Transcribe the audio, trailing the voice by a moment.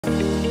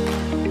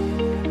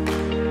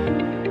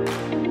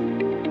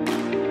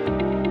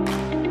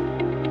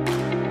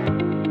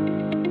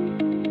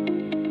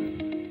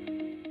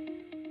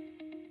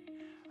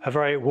A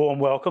very warm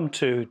welcome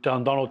to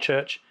Dundonald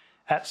Church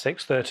at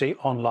 6:30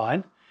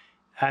 online,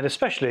 and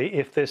especially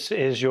if this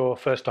is your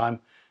first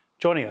time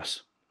joining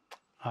us.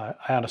 I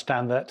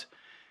understand that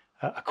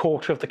a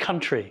quarter of the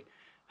country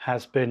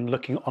has been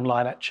looking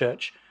online at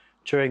church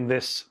during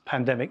this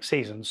pandemic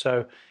season,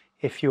 so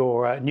if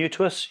you're new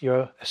to us,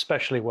 you're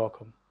especially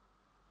welcome.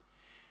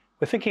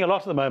 We're thinking a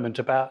lot at the moment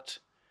about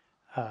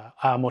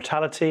our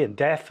mortality and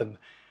death and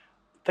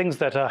things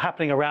that are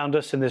happening around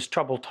us in this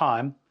troubled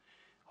time,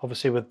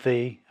 obviously with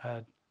the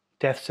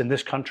deaths in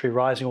this country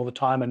rising all the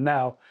time, and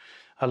now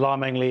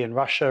alarmingly in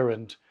Russia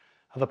and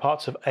other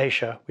parts of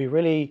Asia. We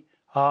really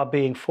are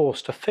being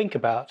forced to think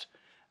about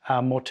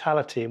our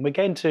mortality, and we're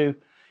going to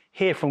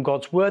hear from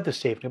God's word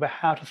this evening about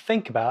how to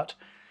think about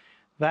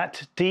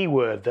that D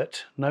word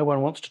that no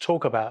one wants to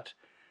talk about,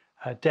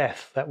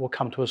 death that will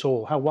come to us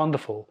all. How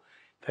wonderful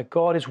that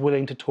God is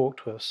willing to talk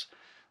to us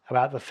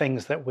about the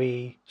things that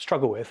we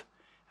struggle with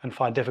and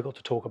find difficult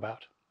to talk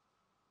about.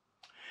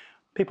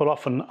 People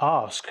often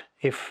ask,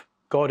 if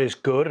God is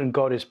good and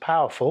God is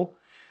powerful,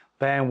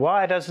 then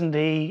why doesn't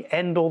he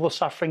end all the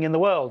suffering in the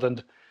world?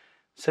 And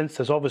since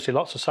there's obviously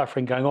lots of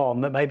suffering going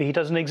on, that maybe he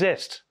doesn't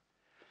exist.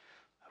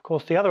 Of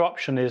course, the other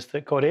option is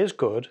that God is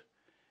good,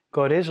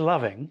 God is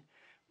loving,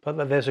 but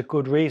that there's a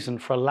good reason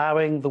for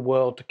allowing the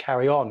world to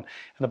carry on.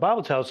 And the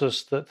Bible tells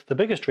us that the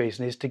biggest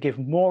reason is to give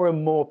more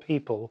and more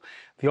people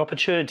the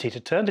opportunity to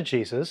turn to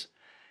Jesus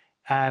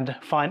and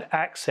find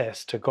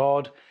access to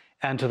God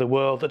and to the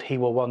world that he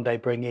will one day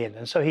bring in.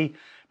 And so he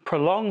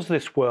prolongs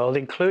this world,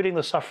 including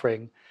the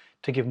suffering,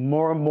 to give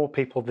more and more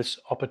people this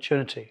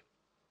opportunity.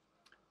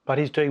 But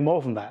he's doing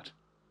more than that.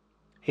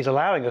 He's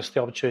allowing us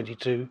the opportunity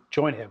to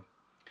join him.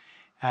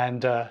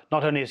 And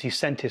not only has he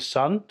sent his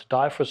son to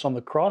die for us on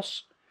the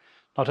cross,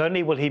 not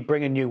only will he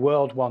bring a new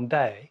world one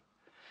day,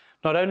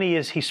 not only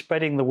is he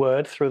spreading the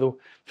word through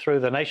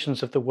the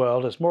nations of the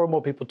world as more and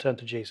more people turn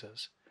to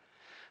Jesus,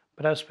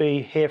 but as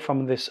we hear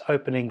from this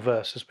opening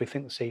verse, as we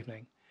think this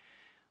evening,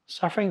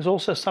 suffering is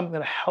also something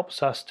that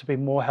helps us to be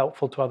more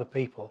helpful to other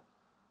people.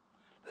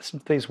 Listen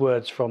to these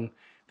words from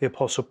the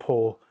Apostle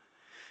Paul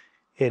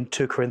in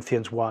 2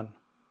 Corinthians 1.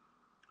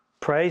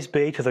 Praise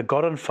be to the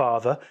God and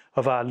Father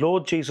of our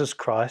Lord Jesus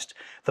Christ,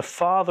 the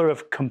Father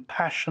of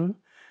compassion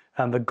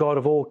and the God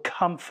of all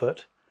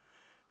comfort,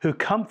 who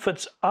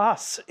comforts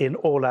us in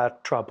all our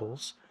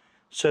troubles,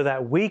 so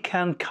that we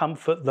can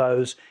comfort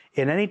those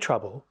in any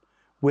trouble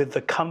with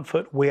the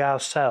comfort we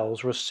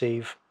ourselves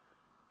receive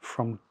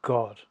from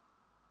God.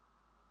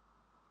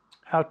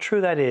 How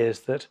true that is,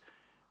 that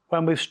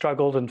when we've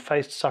struggled and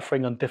faced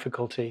suffering and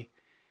difficulty,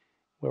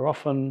 we're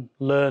often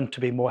learned to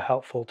be more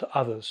helpful to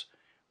others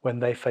when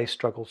they face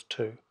struggles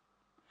too.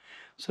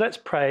 So let's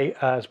pray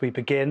as we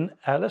begin.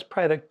 Let's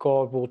pray that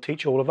God will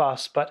teach all of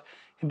us, but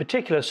in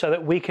particular so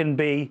that we can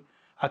be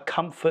a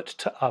comfort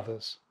to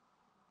others.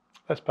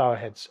 Let's bow our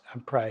heads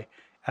and pray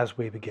as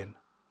we begin.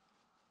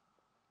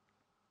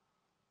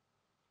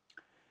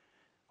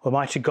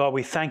 Almighty God,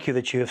 we thank you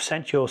that you have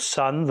sent your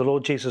Son, the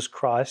Lord Jesus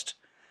Christ,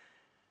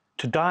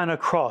 to die on a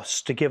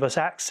cross to give us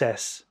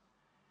access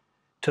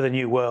to the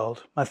new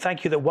world. I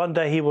thank you that one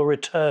day he will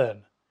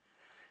return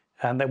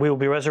and that we will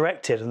be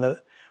resurrected, and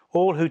that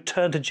all who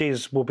turn to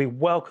Jesus will be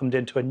welcomed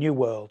into a new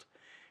world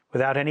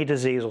without any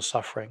disease or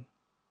suffering.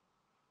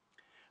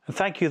 And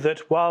thank you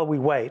that while we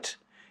wait,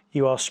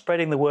 you are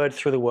spreading the word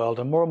through the world,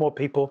 and more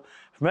people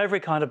from every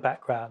kind of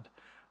background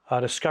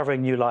are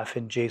discovering new life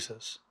in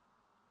Jesus.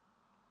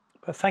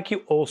 But thank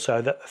you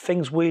also that the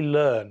things we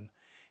learn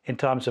in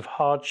times of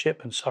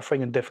hardship and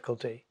suffering and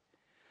difficulty,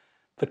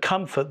 the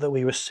comfort that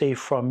we receive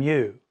from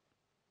you,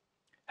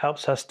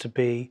 helps us to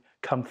be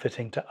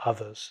comforting to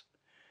others.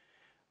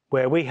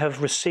 Where we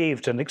have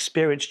received and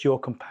experienced your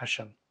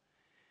compassion,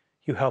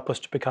 you help us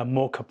to become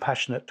more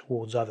compassionate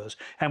towards others.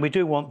 And we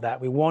do want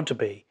that. We want to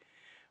be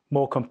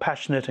more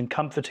compassionate and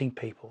comforting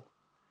people.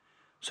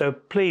 So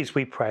please,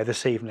 we pray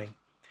this evening,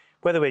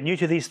 whether we're new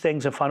to these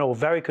things and find it all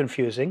very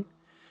confusing,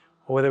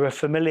 or whether we're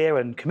familiar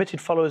and committed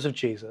followers of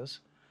Jesus,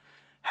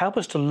 help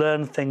us to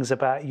learn things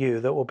about you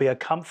that will be a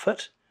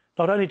comfort,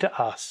 not only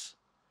to us,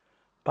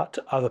 but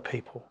to other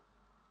people.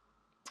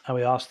 And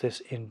we ask this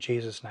in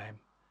Jesus' name.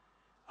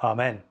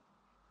 Amen.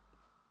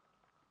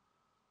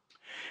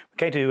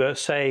 We're going to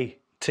say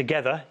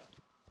together,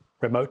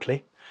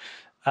 remotely,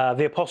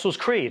 the Apostles'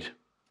 Creed,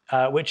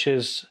 which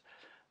is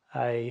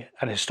an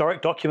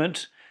historic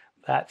document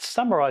that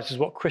summarizes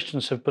what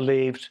Christians have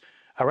believed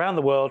around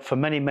the world for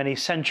many, many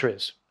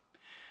centuries.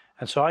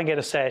 And so I'm going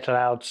to say it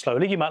aloud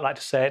slowly. You might like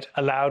to say it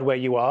aloud where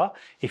you are,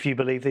 if you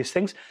believe these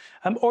things.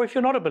 Or if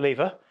you're not a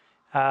believer,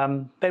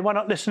 then why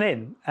not listen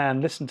in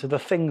and listen to the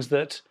things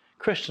that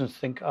Christians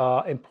think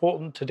are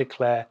important to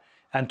declare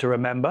and to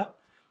remember.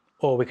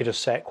 Or we could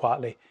just say it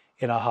quietly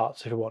in our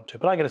hearts if we want to.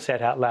 But I'm going to say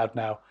it out loud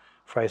now,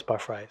 phrase by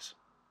phrase.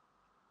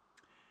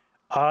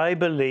 I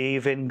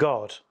believe in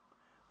God,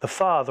 the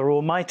Father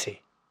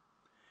Almighty,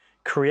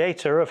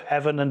 creator of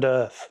heaven and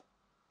earth.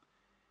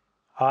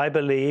 I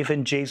believe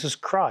in Jesus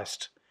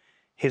Christ,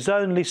 his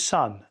only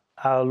Son,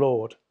 our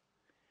Lord.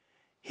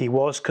 He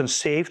was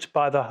conceived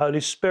by the Holy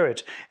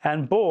Spirit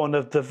and born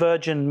of the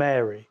Virgin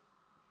Mary.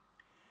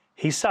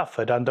 He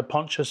suffered under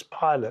Pontius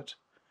Pilate,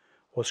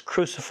 was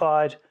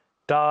crucified,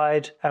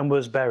 died, and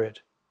was buried.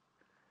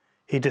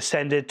 He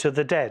descended to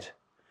the dead.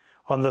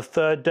 On the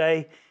third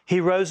day, he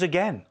rose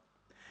again.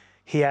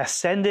 He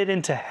ascended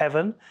into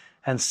heaven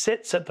and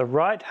sits at the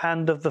right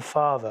hand of the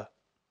Father.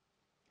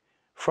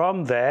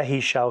 From there he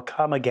shall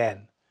come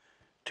again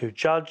to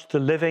judge the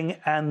living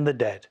and the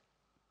dead.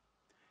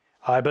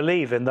 I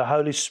believe in the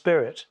Holy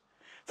Spirit,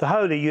 the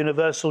Holy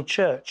Universal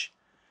Church,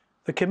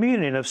 the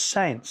communion of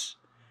saints,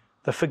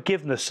 the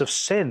forgiveness of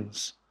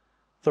sins,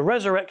 the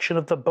resurrection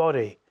of the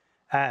body,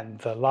 and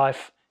the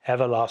life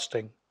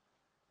everlasting.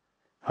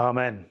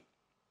 Amen.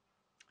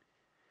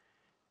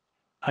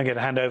 I'm going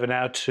to hand over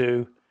now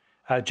to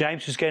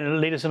James, who's going to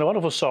lead us in a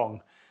wonderful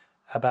song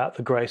about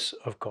the grace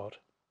of God.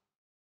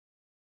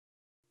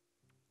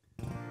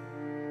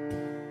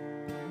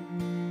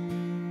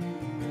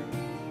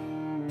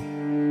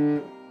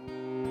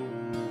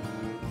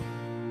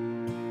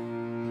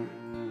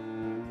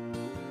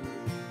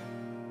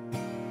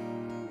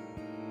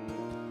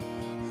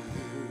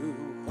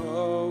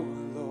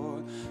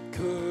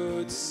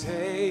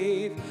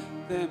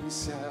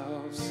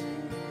 Themselves,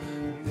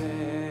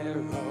 their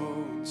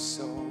own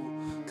soul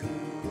could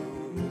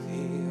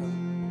heal.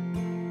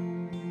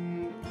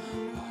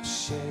 Our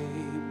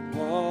shame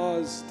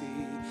was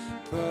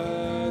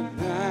deeper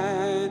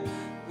than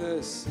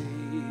the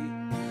sea.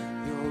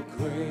 Your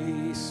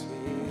grace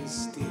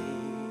is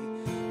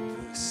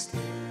deeper still.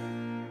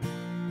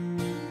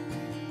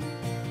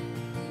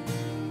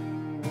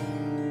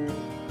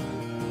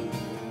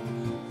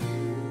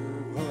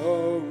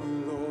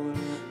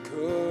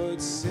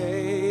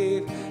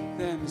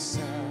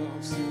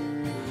 Themselves,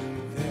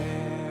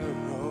 their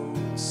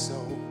own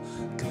soul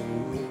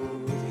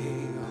could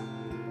heal.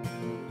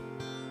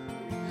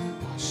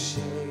 Our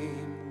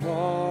shame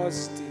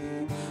was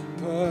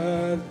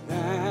deeper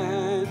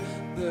than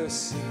the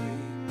sea.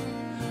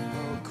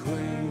 Our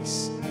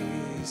grace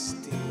is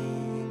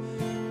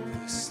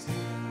deeper still.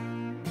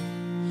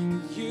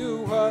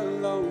 You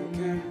alone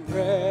can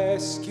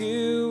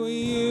rescue,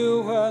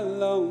 you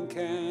alone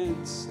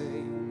can save.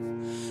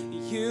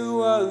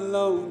 You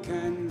alone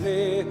can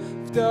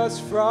lift us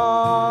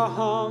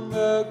from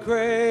the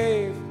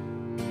grave.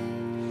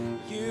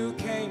 You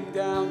came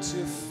down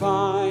to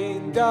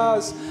find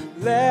us,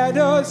 led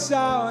us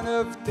out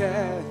of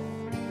death.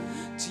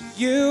 To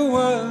you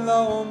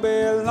alone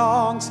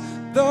belongs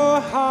the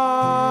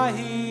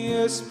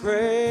highest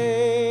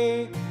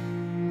praise.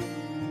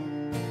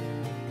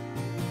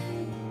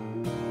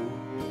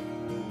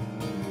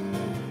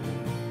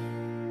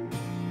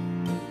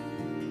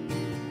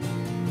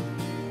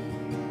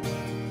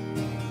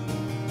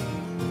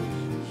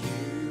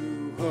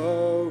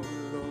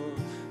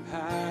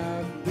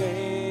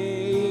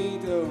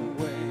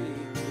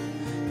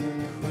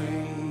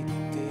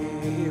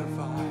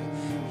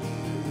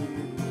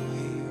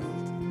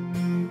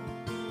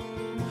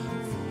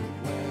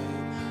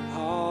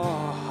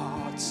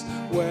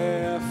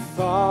 We're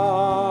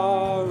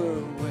far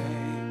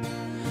away,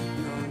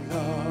 your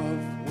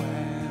love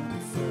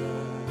went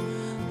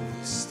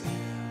further still.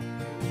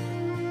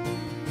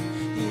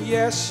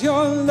 Yes,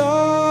 your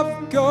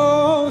love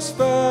goes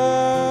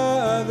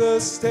further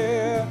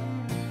still.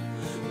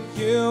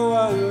 You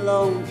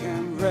alone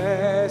can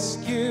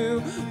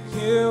rescue,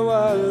 you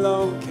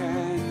alone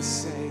can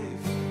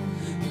save.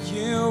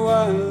 You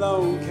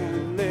alone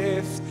can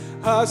lift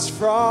us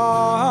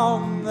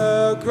from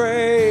the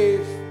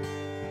grave.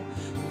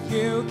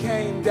 You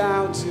came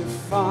down to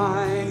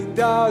find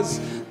us,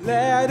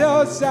 led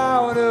us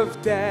out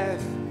of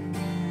death.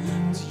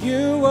 To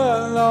you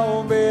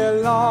alone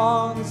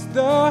belongs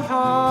the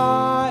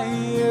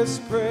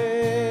highest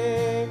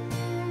praise.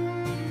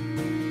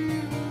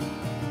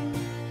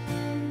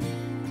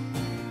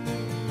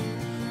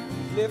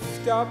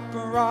 Lift up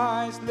and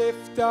rise,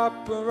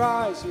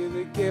 you're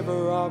the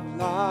giver of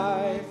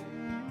life.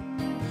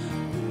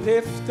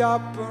 Lift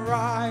up and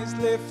rise,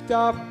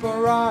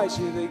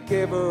 you're the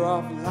giver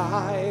of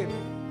life.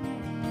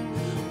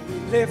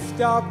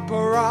 Lift up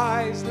and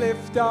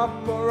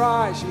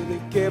rise, you're the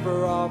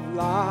giver of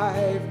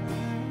life.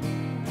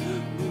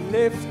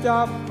 Lift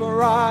up and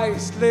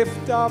rise,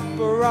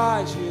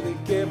 you're the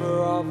giver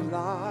of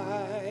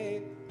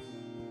life.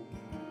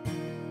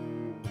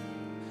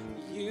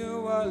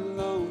 You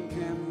alone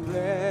can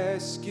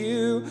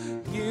rescue,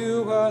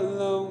 you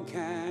alone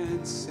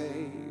can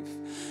save.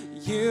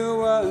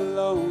 You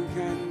alone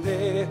can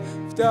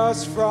lift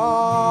us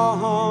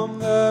from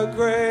the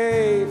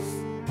grave.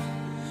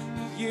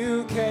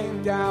 You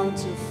came down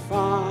to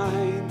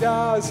find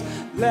us,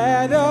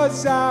 led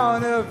us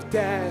out of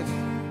death.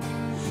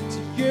 To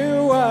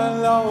you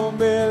alone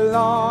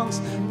belongs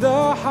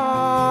the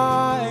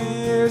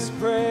highest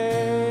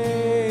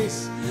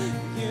praise.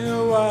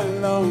 You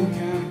alone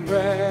can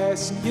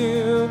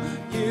rescue,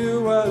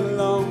 you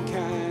alone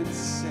can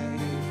save.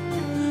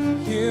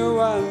 You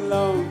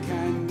alone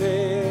can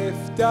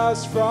lift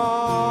us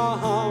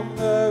from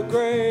the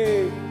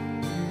grave.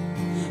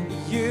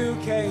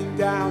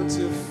 down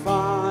to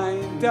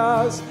find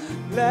us,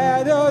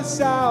 led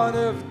us out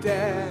of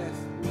death.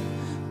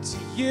 To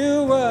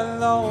you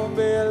alone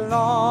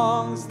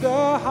belongs the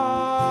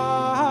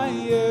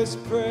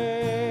highest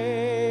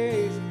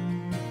praise.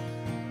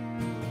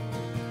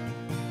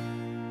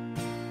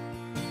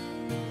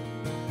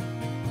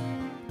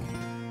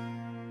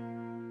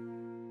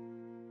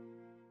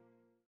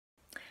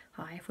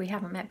 Hi, if we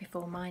haven't met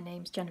before, my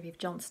name's Genevieve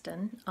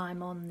Johnston.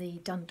 I'm on the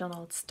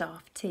Dundonald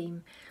staff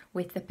team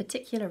with the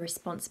particular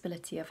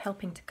responsibility of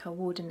helping to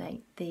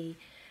coordinate the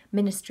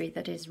ministry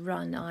that is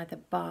run either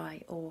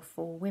by or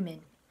for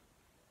women.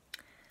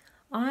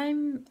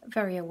 I'm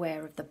very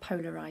aware of the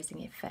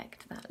polarising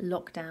effect that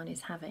lockdown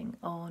is having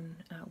on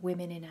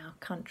women in our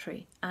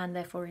country and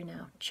therefore in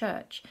our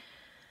church.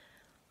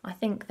 I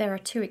think there are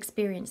two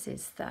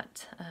experiences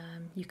that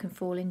you can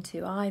fall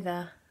into,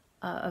 either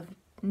of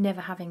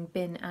never having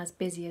been as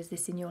busy as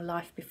this in your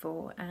life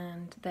before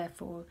and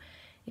therefore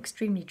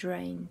extremely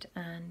drained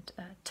and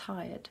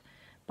tired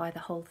by the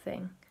whole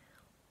thing,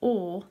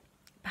 or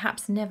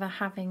perhaps never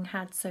having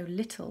had so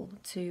little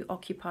to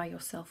occupy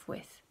yourself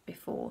with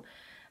before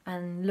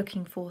and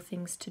looking for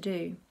things to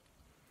do.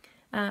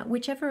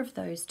 Whichever of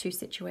those two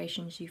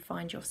situations you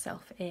find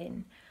yourself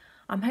in,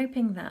 I'm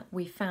hoping that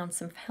we've found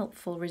some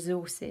helpful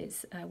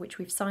resources which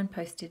we've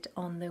signposted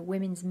on the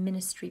Women's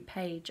Ministry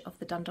page of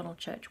the Dundonald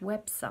Church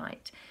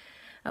website,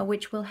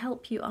 which will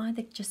help you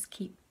either just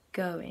keep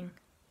going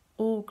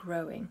or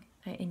growing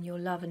in your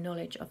love and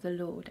knowledge of the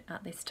Lord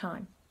at this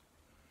time.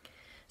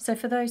 So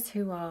for those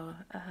who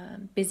are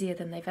busier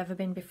than they've ever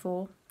been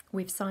before,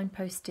 we've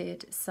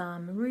signposted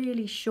some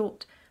really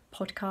short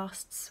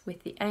podcasts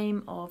with the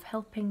aim of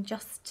helping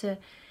just to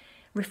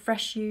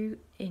refresh you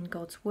in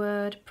God's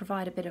Word,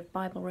 provide a bit of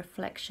Bible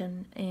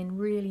reflection in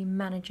really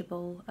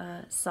manageable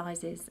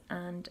sizes,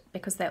 and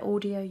because they're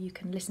audio you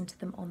can listen to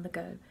them on the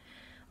go,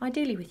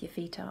 ideally with your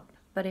feet up,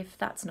 but if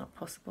that's not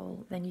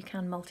possible then you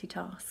can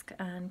multitask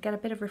and get a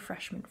bit of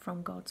refreshment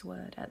from God's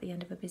Word at the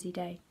end of a busy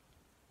day.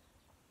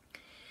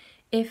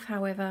 If,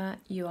 however,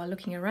 you are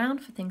looking around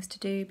for things to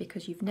do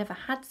because you've never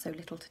had so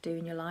little to do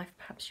in your life,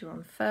 perhaps you're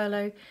on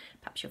furlough,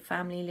 perhaps your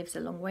family lives a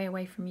long way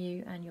away from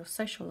you and your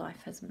social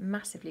life has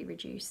massively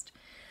reduced,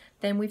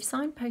 then we've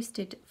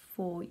signposted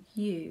for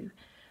you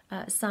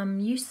some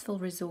useful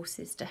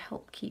resources to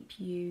help keep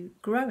you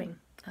growing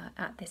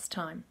at this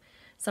time.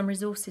 Some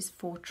resources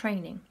for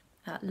training,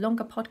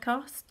 longer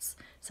podcasts,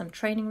 some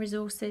training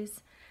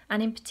resources,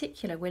 and in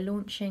particular we're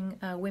launching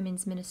a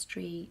women's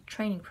ministry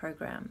training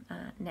program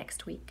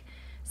next week.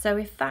 So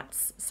if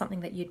that's something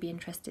that you'd be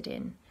interested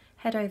in,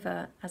 head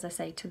over, as I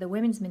say, to the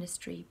Women's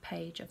Ministry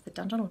page of the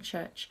Dundonald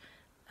Church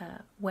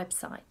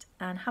website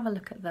and have a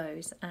look at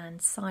those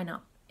and sign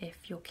up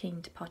if you're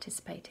keen to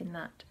participate in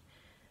that.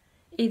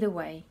 Either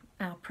way,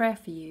 our prayer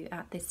for you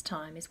at this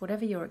time is,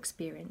 whatever your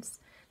experience,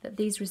 that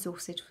these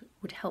resources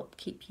would help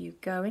keep you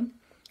going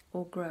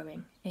or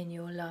growing in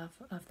your love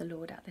of the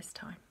Lord at this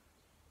time.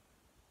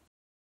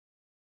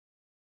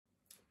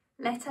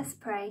 Let us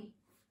pray.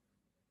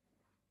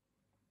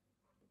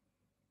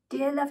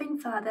 Dear loving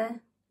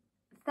Father,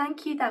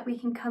 thank you that we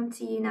can come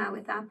to you now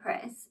with our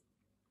prayers.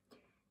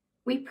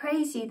 We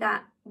praise you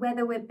that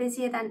whether we're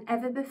busier than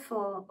ever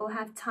before or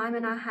have time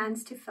in our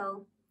hands to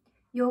fill,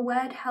 your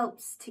word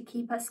helps to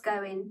keep us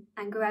going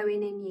and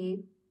growing in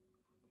you.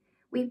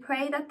 We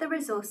pray that the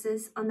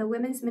resources on the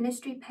Women's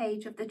Ministry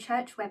page of the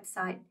church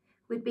website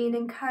would be an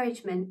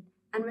encouragement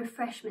and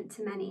refreshment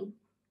to many.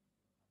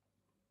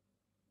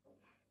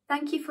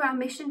 Thank you for our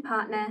mission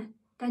partner,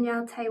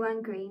 Danielle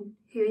Taiwan Green,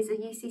 who is a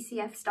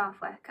UCCF staff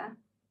worker.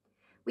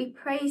 We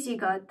praise you,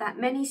 God, that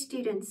many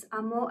students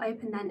are more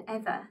open than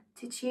ever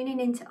to tuning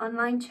into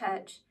online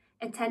church,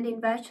 attending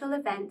virtual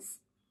events,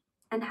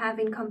 and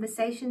having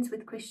conversations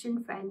with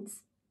Christian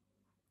friends.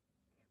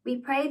 We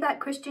pray that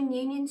Christian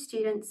Union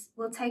students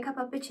will take up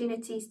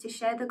opportunities to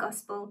share the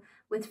gospel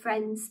with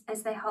friends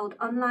as they hold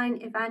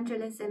online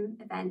evangelism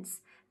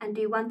events and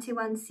do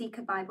one-to-one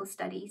seeker Bible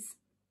studies.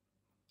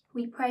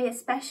 We pray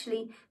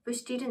especially for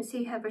students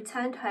who have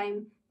returned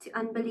home to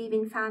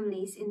unbelieving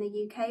families in the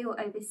UK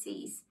or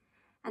overseas,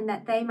 and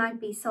that they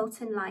might be salt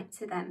and light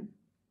to them.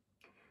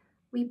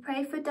 We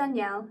pray for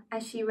Danielle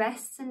as she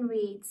rests and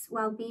reads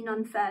while being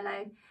on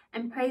furlough,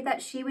 and pray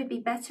that she would be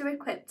better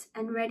equipped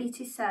and ready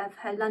to serve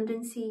her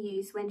London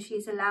CUs when she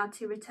is allowed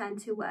to return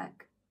to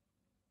work.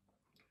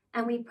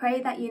 And we pray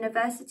that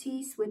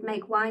universities would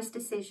make wise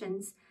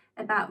decisions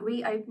about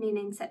reopening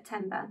in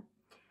September,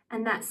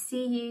 and that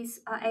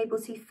CUs are able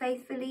to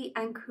faithfully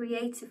and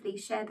creatively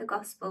share the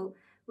gospel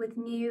with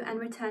new and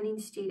returning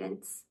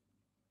students.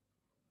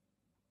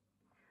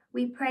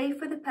 We pray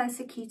for the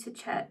persecuted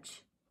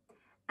church,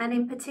 and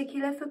in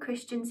particular for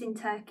Christians in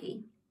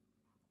Turkey.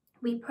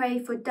 We pray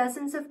for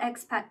dozens of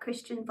expat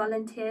Christian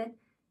volunteer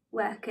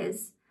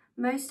workers,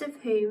 most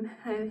of whom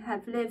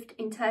have lived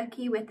in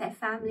Turkey with their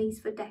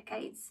families for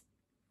decades.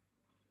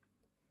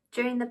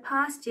 During the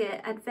past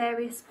year, at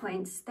various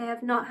points, they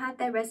have not had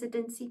their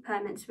residency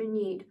permits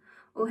renewed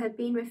or have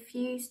been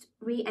refused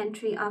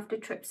re-entry after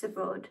trips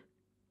abroad.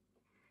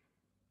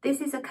 This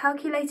is a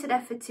calculated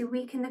effort to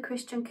weaken the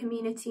Christian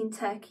community in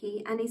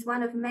Turkey and is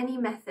one of many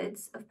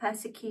methods of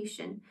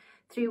persecution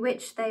through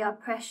which they are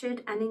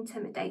pressured and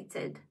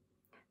intimidated.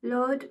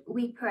 Lord,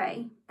 we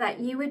pray that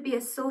you would be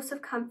a source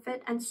of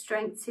comfort and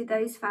strength to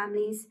those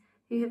families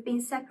who have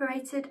been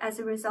separated as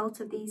a result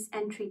of these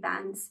entry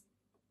bans.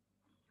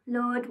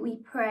 Lord, we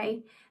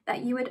pray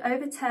that you would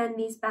overturn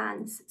these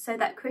bans so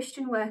that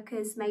Christian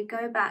workers may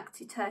go back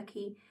to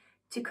Turkey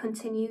to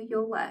continue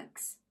your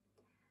works.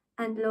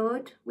 And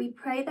Lord, we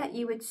pray that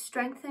you would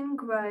strengthen,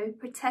 grow,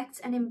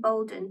 protect and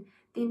embolden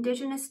the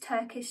indigenous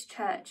Turkish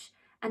church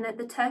and that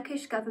the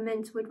Turkish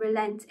government would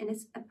relent in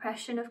its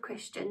oppression of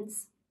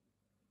Christians.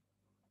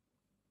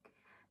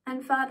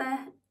 And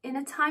Father, in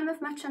a time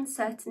of much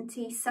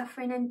uncertainty,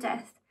 suffering and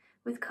death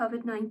with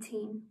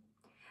COVID-19,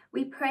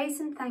 we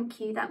praise and thank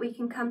you that we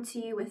can come to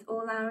you with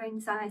all our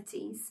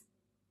anxieties.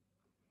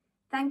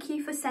 Thank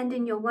you for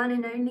sending your one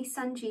and only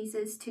Son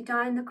Jesus to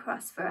die on the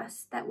cross for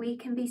us, that we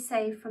can be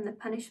saved from the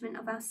punishment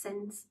of our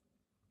sins.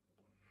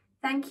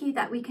 Thank you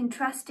that we can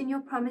trust in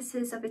your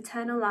promises of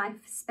eternal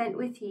life spent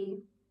with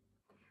you,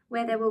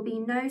 where there will be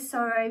no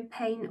sorrow,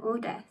 pain or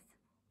death.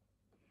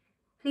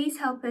 Please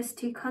help us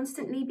to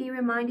constantly be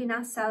reminding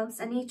ourselves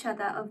and each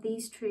other of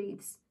these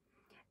truths,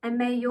 and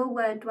may your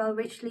word dwell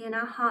richly in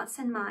our hearts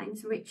and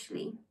minds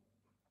richly,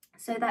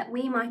 so that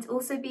we might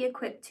also be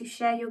equipped to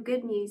share your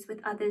good news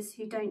with others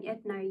who don't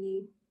yet know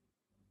you.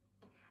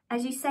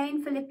 As you say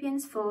in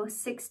Philippians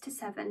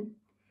 4:6-7,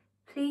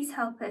 please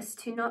help us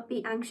to not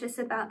be anxious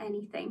about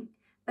anything,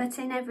 but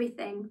in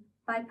everything,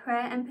 by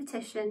prayer and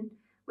petition,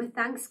 with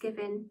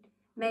thanksgiving,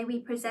 may we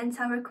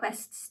present our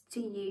requests to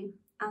you,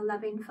 our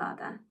loving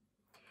Father.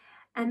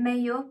 And may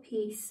your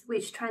peace,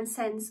 which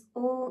transcends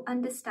all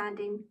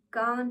understanding,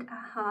 guard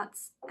our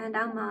hearts and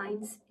our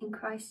minds in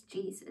Christ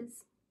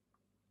Jesus.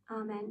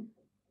 Amen.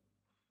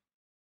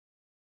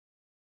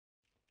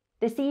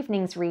 This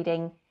evening's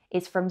reading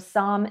is from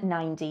Psalm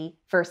 90,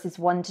 verses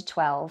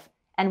 1-12,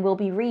 and we'll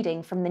be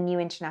reading from the New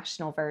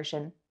International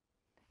Version.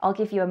 I'll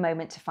give you a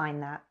moment to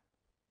find that.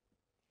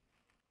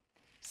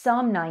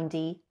 Psalm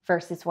 90,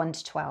 verses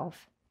 1-12.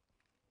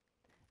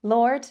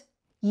 Lord,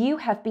 you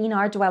have been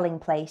our dwelling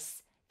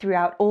place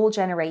throughout all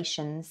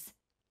generations.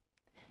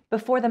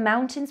 Before the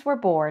mountains were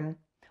born,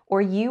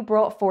 or you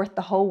brought forth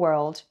the whole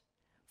world,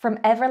 from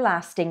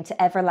everlasting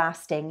to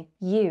everlasting,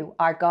 you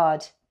are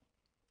God.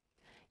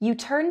 You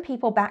turn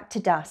people back to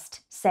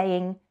dust,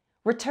 saying,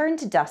 return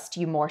to dust,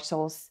 you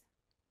mortals.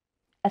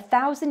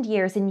 1,000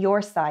 years in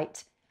your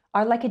sight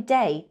are like a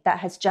day that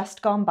has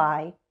just gone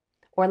by,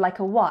 or like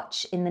a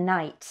watch in the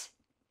night.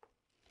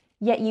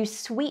 Yet you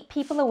sweep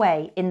people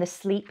away in the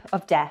sleep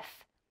of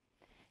death.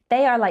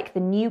 They are like the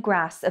new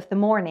grass of the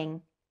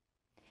morning.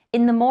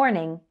 In the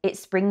morning it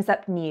springs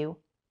up new,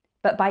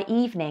 but by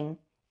evening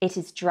it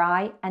is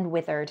dry and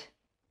withered.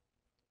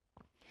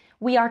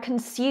 We are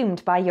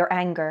consumed by your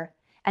anger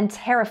and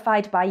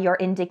terrified by your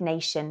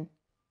indignation.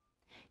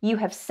 You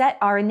have set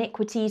our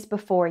iniquities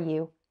before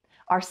you,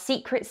 our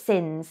secret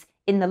sins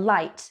in the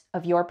light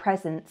of your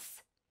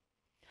presence.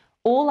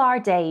 All our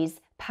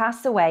days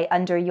pass away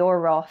under your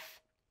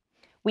wrath.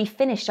 We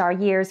finish our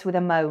years with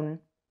a moan.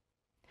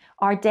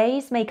 Our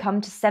days may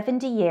come to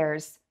 70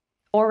 years,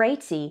 or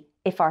 80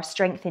 if our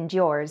strength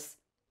endures.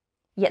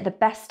 Yet the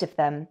best of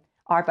them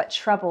are but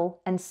trouble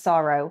and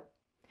sorrow,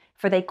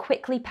 for they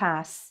quickly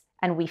pass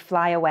and we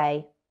fly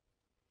away.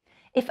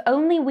 If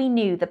only we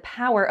knew the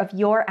power of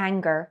your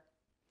anger.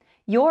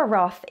 Your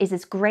wrath is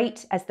as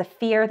great as the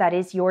fear that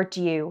is your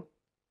due.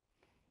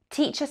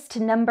 Teach us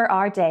to number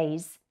our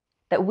days,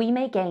 that we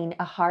may gain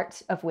a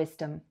heart of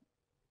wisdom.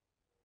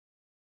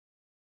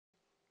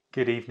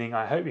 Good evening.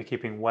 I hope you're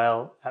keeping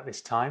well at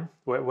this time.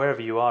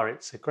 Wherever you are,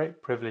 it's a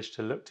great privilege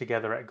to look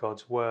together at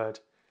God's Word.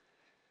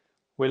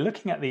 We're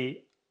looking at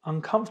the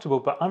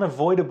uncomfortable but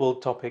unavoidable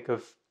topic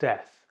of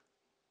death.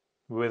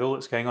 With all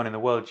that's going on in the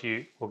world,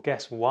 you will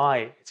guess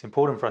why it's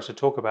important for us to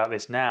talk about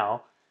this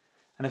now.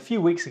 And a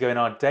few weeks ago in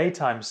our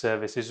daytime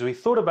services, we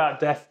thought about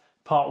death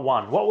part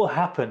 1. What will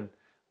happen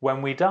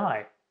when we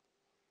die?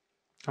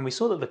 And we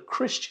saw that the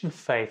Christian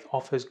faith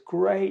offers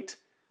great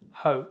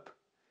hope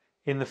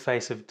in the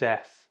face of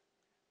death.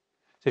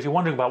 So if you're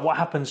wondering about what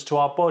happens to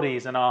our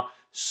bodies and our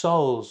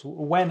souls,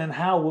 when and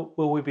how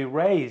will we be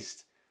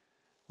raised?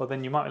 Well,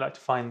 then you might like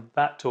to find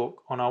that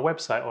talk on our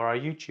website or our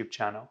YouTube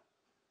channel.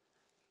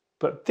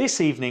 But this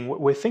evening,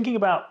 we're thinking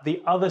about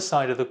the other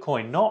side of the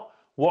coin, not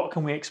what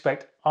can we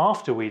expect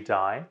after we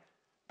die,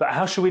 but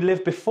how should we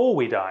live before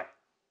we die?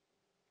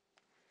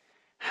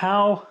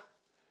 How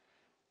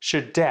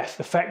should death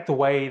affect the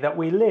way that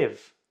we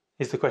live,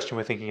 is the question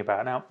we're thinking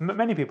about. Now,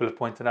 many people have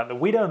pointed out that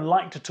we don't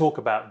like to talk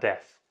about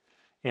death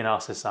in our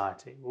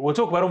society. We'll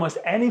talk about almost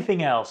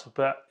anything else,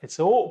 but it's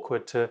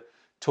awkward to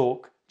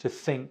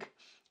think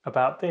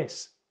about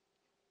this.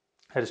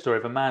 I heard a story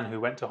of a man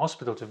who went to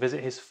hospital to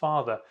visit his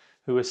father,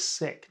 who was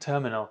sick,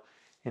 terminal,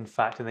 in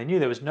fact, and they knew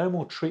there was no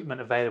more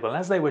treatment available. And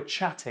as they were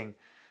chatting,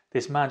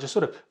 this man just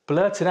sort of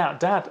blurted out,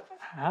 "Dad,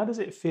 how does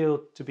it feel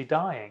to be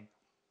dying?"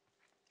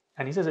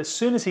 And he says as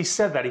soon as he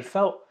said that, he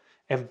felt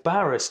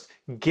embarrassed,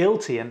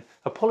 guilty, and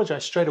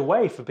apologize straight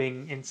away for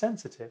being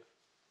insensitive.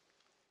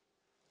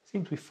 It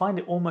seems we find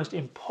it almost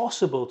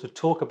impossible to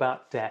talk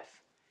about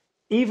death,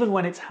 even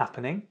when it's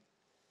happening,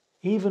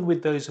 even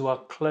with those who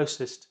are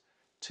closest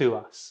to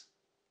us.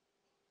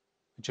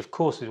 Which of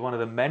course is one of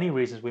the many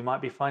reasons we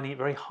might be finding it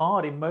very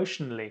hard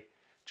emotionally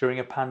during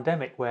a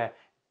pandemic where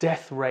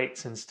death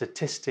rates and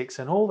statistics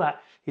and all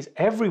that is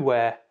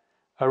everywhere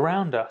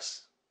around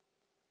us.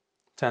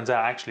 Turns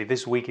out actually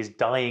this week is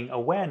Dying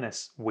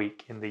Awareness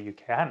Week in the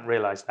UK. I hadn't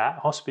realised that.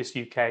 Hospice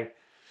UK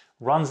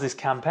runs this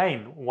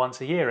campaign once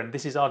a year, and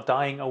this is our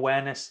Dying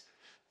Awareness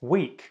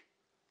Week.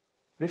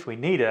 But if we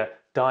need a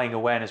Dying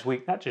Awareness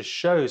Week, that just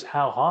shows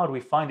how hard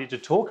we find it to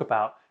talk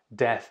about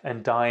death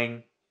and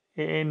dying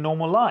in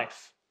normal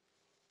life.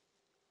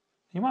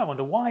 You might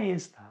wonder, why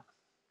is that?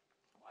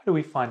 Why do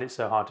we find it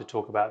so hard to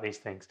talk about these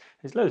things?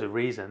 There's loads of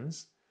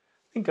reasons.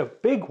 I think a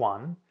big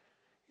one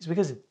is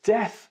because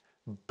death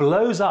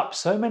blows up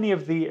so many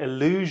of the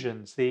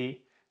illusions, the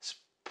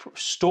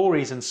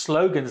stories and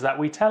slogans that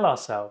we tell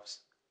ourselves.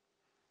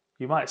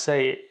 You might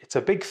say it's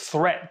a big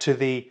threat to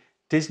the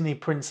Disney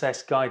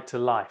Princess Guide to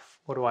Life.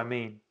 What do I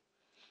mean?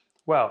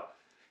 Well,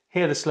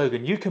 hear the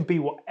slogan, you can be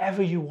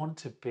whatever you want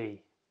to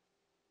be.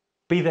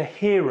 Be the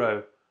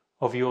hero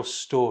of your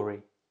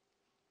story.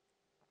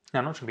 Now,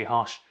 I'm not trying to be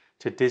harsh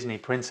to Disney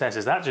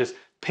princesses. That just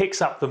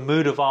picks up the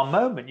mood of our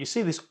moment. You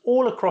see this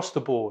all across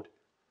the board.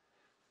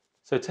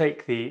 So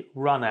take the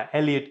runner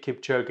Eliud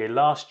Kipchoge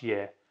last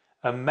year,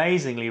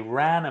 amazingly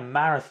ran a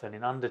marathon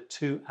in under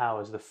 2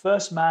 hours. The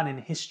first man in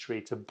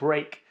history to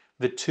break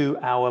the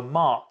 2-hour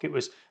mark. It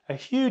was a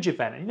huge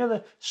event. And you know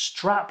the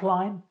strap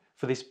line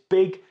for this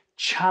big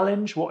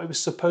challenge, what it was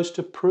supposed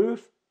to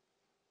prove?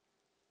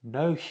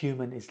 No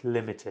human is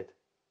limited.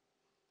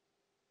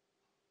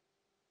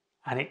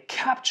 And it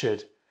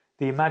captured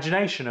the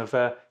imagination of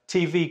a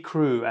TV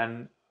crew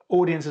and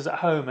audiences at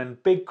home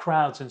and big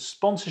crowds and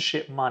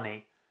sponsorship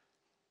money.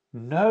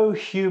 No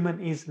human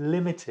is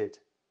limited.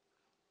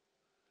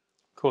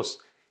 Of course,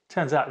 it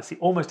turns out it's the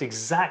almost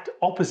exact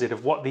opposite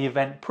of what the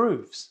event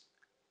proves.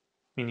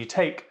 I mean, you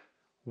take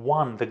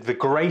one, the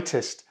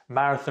greatest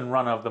marathon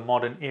runner of the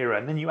modern era,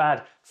 and then you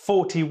add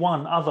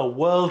 41 other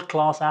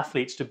world-class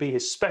athletes to be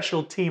his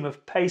special team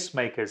of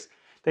pacemakers.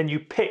 Then you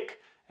pick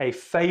a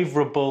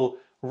favourable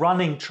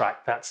running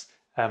track that's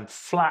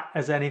flat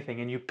as anything,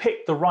 and you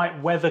pick the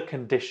right weather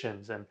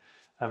conditions and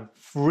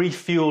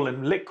refuel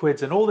and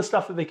liquids and all the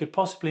stuff that they could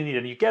possibly need,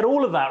 and you get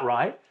all of that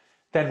right,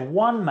 then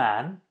one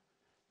man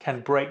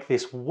can break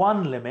this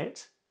one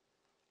limit,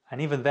 and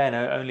even then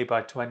only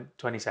by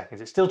 20 seconds.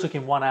 It still took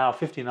him 1 hour,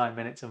 59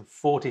 minutes and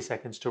 40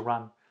 seconds to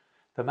run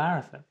the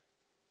marathon.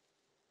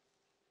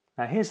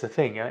 Now here's the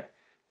thing,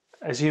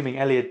 assuming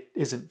Eliud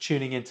isn't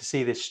tuning in to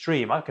see this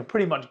stream, I can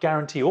pretty much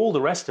guarantee all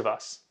the rest of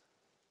us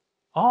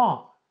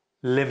are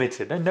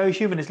limited. And no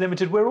human is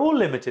limited. We're all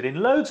limited in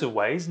loads of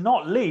ways,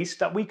 not least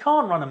that we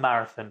can't run a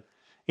marathon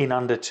in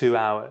under 2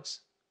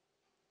 hours.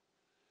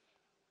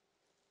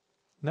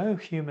 No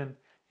human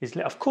is,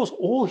 of course,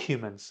 all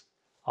humans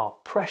are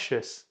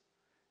precious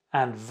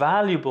and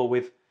valuable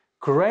with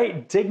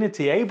great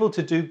dignity, able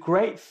to do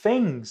great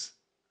things.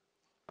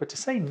 But to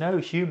say no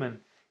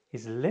human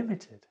is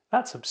limited,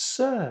 that's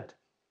absurd.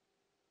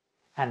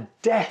 And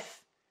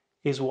death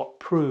is what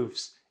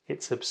proves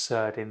it's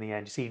absurd in the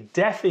end. You see,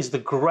 death is the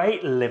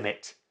great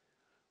limit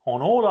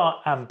on all our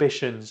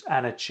ambitions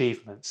and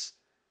achievements.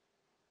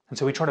 And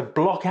so we try to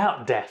block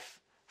out death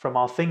from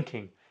our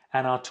thinking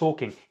and our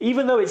talking,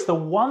 even though it's the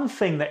one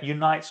thing that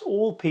unites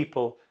all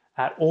people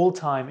at all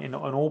time in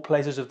all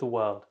places of the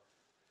world.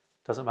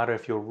 Doesn't matter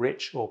if you're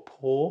rich or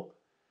poor,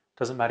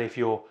 doesn't matter if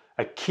you're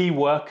a key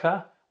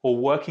worker or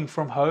working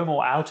from home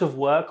or out of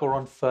work or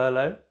on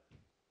furlough.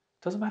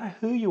 Doesn't matter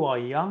who you are,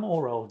 young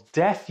or old,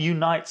 death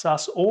unites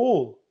us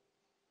all.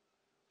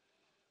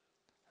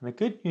 And the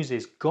good news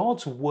is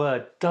God's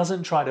word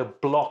doesn't try to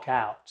block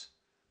out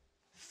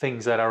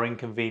things that are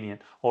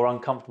inconvenient or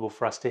uncomfortable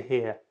for us to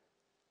hear.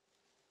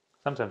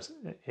 Sometimes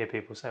I hear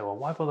people say, well,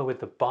 why bother with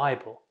the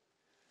Bible?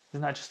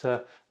 Isn't that just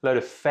a load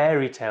of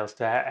fairy tales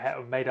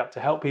made up to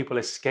help people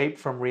escape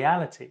from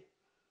reality?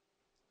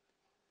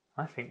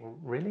 I think,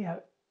 really?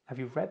 Have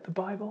you read the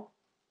Bible?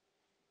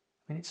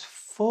 I mean, it's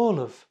full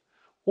of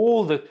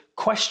all the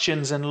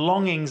questions and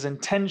longings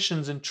and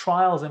tensions and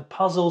trials and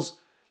puzzles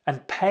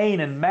and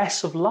pain and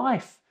mess of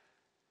life.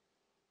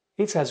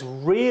 It's as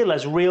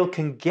real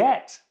can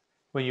get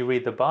when you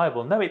read the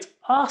Bible. No, it's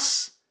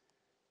us.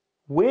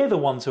 We're the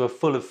ones who are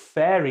full of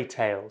fairy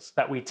tales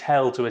that we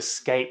tell to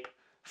escape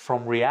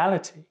from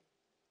reality.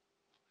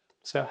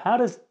 So how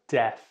does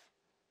death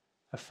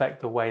affect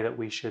the way that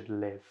we should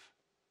live?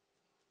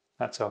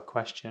 That's our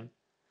question.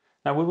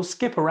 Now we will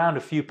skip around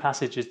a few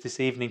passages this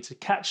evening to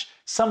catch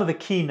some of the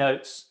key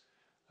notes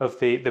of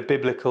the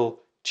biblical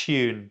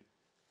tune.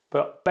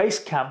 But base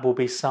camp will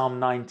be Psalm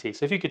 90.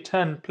 So if you could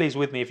turn, please,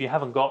 with me, if you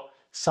haven't got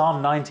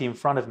Psalm 90 in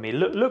front of me,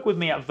 look with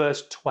me at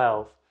verse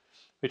 12,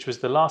 which was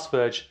the last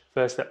verse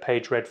that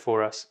Paige read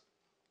for us.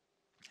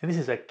 And this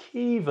is a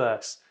key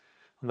verse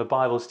on the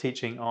Bible's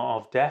teaching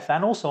of death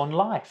and also on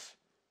life.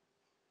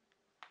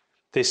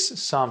 This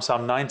Psalm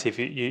 90, if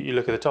you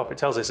look at the top, it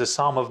tells us a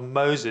psalm of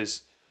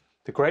Moses,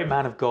 the great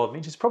man of God,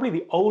 which is probably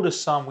the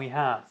oldest psalm we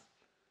have.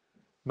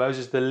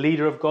 Moses, the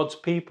leader of God's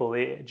people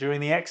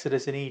during the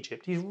Exodus in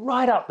Egypt. He's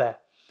right up there,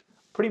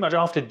 pretty much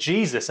after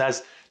Jesus,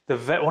 as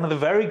one of the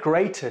very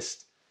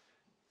greatest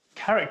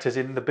characters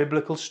in the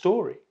biblical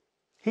story.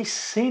 He's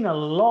seen a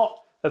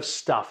lot of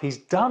stuff. He's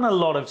done a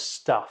lot of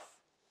stuff.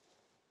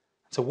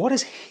 So what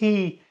does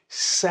he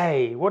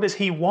say? What does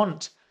he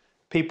want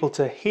people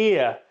to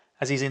hear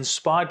as he's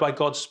inspired by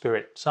God's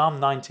Spirit? Psalm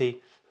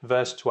 90,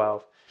 verse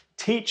 12.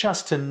 Teach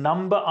us to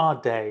number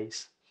our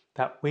days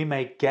that we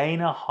may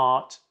gain a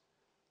heart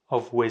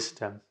of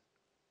wisdom.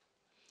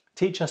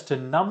 Teach us to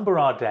number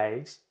our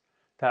days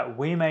that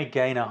we may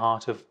gain a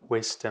heart of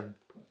wisdom.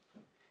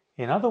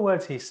 In other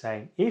words, he's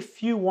saying,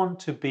 if you want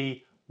to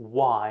be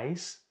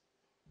wise,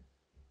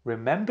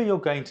 remember you're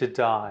going to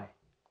die.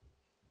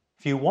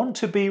 If you want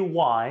to be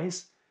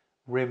wise,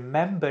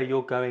 remember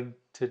you're going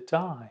to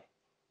die.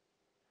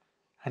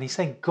 And he's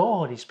saying,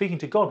 God, he's speaking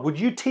to God, would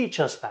you teach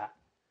us that?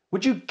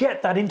 Would you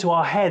get that into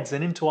our heads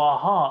and into our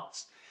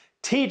hearts?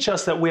 Teach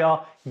us that we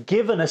are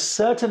given a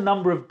certain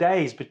number of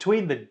days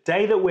between the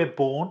day that we're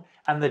born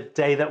and the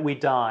day that we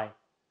die.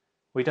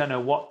 We don't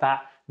know what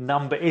that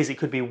number is. It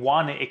could be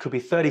 1, it could be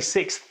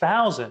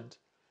 36,000,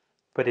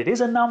 but it is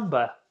a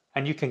number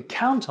and you can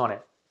count on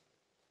it.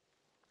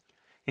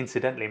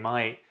 Incidentally,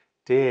 my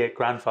dear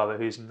grandfather,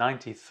 who's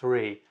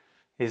 93,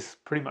 is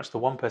pretty much the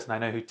one person I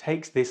know who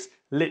takes this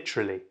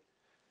literally.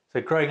 So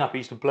growing up, it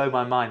used to blow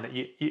my mind that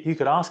you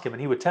could ask him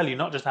and he would tell you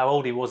not just how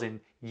old he was in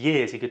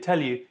years, he could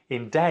tell you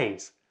in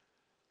days.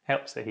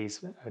 Helps that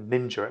he's a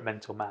ninja at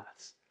mental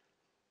maths.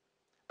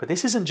 But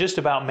this isn't just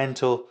about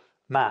mental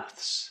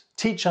maths.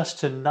 Teach us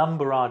to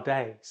number our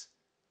days.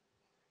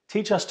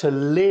 Teach us to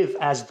live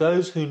as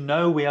those who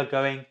know we are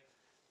going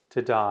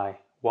to die.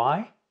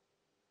 Why?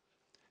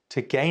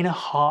 To gain a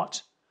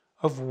heart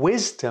of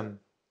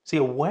wisdom. See,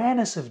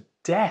 awareness of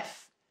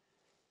death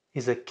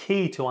is a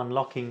key to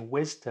unlocking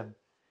wisdom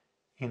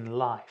in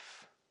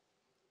life.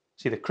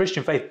 See, the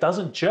Christian faith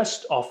doesn't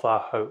just offer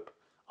hope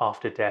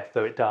after death,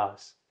 though it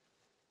does.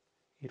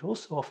 It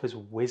also offers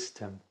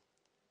wisdom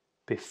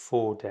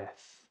before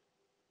death.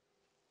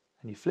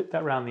 And you flip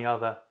that around the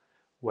other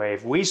way.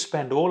 If we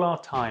spend all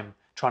our time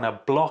trying to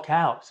block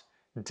out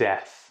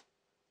death,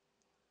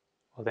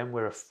 well, then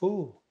we're a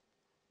fool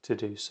to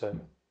do so.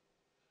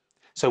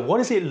 So what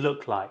does it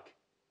look like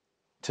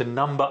to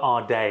number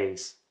our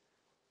days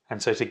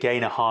and so to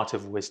gain a heart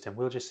of wisdom?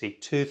 We'll just see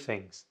two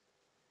things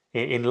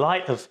in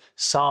light of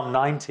Psalm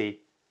 90,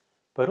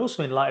 but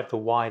also in light of the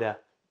wider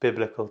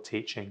biblical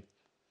teaching.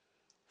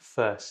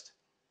 First,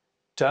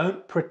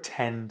 don't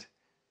pretend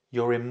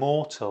you're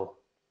immortal.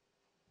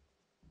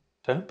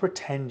 Don't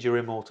pretend you're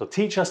immortal.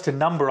 Teach us to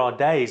number our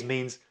days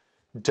means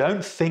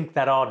don't think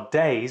that our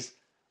days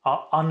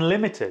are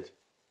unlimited.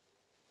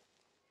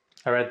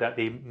 I read that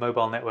the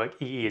mobile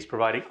network EE is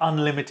providing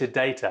unlimited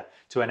data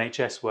to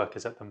NHS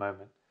workers at the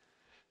moment.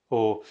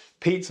 Or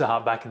Pizza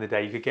Hut back in the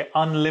day, you could get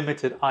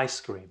unlimited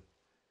ice cream.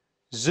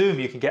 Zoom,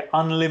 you can get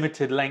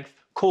unlimited length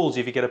calls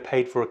if you get a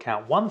paid for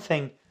account. One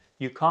thing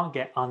you can't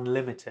get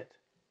unlimited,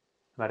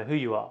 no matter who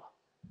you are,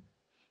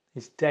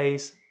 is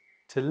days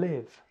to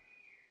live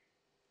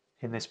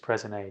in this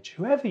present age,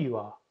 whoever you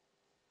are.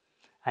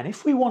 And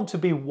if we want to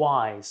be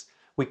wise,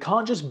 we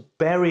can't just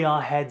bury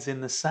our heads in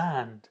the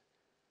sand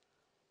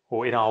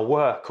or in our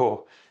work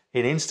or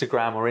in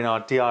Instagram or in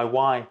our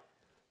DIY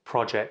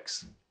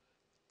projects.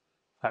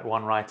 Like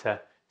one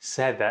writer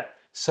said that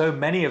so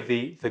many of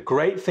the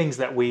great things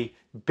that we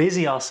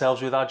busy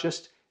ourselves with are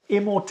just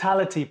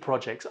immortality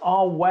projects,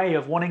 our way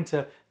of wanting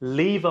to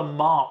leave a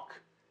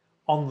mark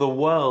on the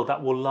world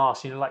that will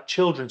last. You know, like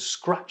children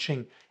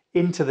scratching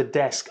into the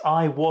desk,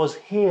 I was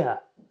here.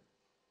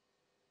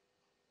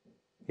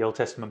 The Old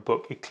Testament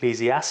book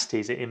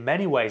Ecclesiastes, in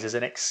many ways, is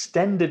an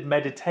extended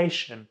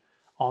meditation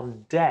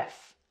on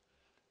death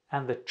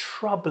and the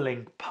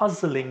troubling,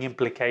 puzzling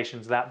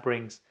implications that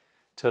brings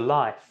to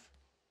life.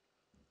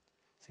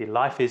 See,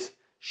 life is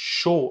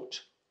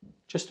short,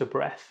 just a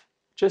breath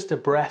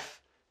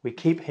we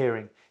keep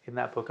hearing in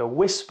that book, a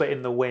whisper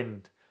in the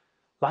wind.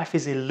 Life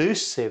is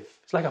elusive.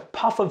 It's like a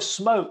puff of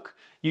smoke.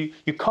 You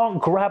can't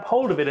grab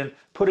hold of it and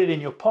put it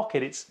in your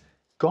pocket. It's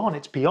gone.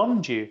 It's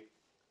beyond you.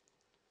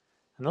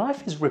 And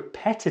life is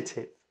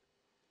repetitive.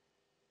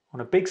 On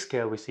a big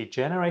scale, we see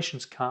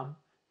generations come,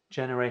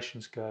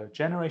 generations go.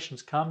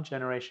 Generations come,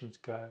 generations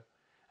go.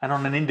 And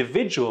on an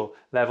individual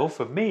level,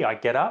 for me, I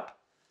get up,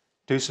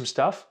 do some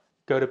stuff,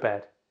 go to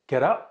bed.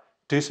 Get up,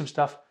 do some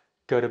stuff,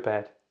 go to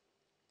bed.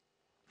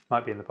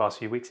 Might be in the past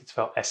few weeks, it's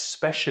felt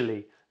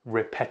especially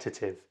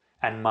repetitive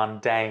and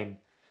mundane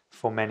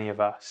for many of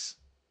us.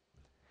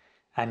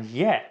 And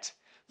yet,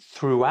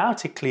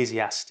 throughout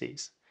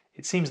Ecclesiastes,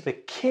 it seems the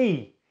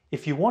key,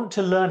 if you want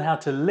to learn how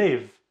to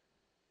live,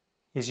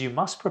 is you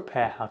must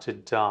prepare how to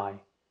die.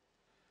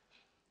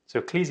 So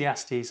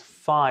Ecclesiastes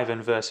 5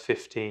 and verse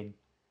 15.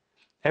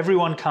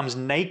 Everyone comes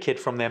naked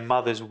from their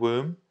mother's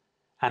womb,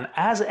 And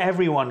as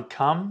everyone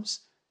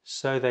comes,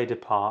 so they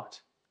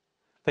depart.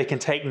 They can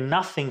take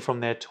nothing from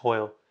their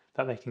toil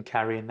that they can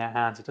carry in their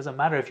hands. It doesn't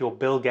matter if you're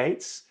Bill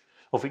Gates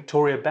or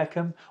Victoria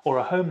Beckham or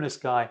a homeless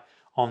guy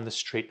on the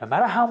street. No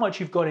matter how much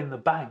you've got in the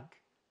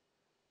bank,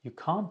 you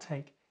can't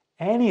take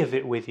any of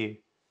it with you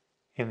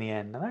in the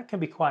end. Now that can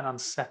be quite an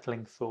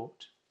unsettling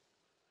thought.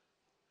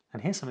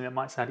 And here's something that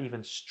might sound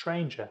even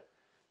stranger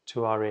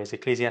to our ears.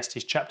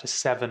 Ecclesiastes chapter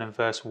 7 and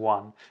verse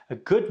 1. A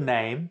good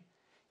name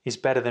is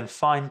better than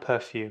fine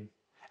perfume,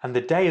 and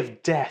the day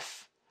of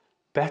death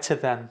better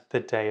than the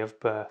day of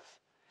birth.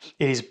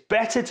 It is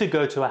better to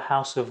go to a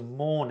house of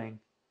mourning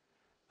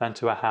than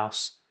to a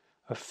house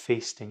of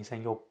feasting. He's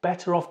saying you're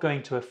better off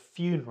going to a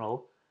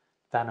funeral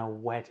than a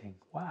wedding.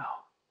 Wow.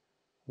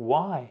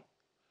 Why?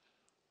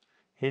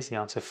 Here's the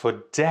answer.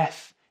 For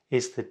death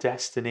is the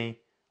destiny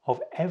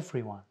of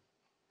everyone.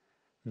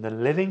 And the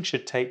living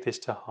should take this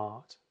to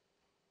heart.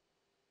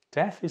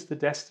 Death is the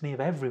destiny of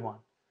everyone.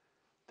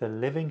 The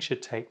living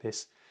should take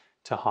this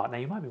to heart. Now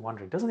you might be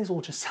wondering, doesn't this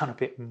all just sound a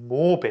bit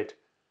morbid,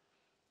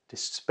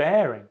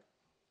 despairing?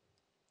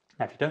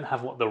 Now if you don't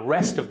have what the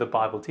rest of the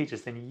Bible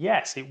teaches, then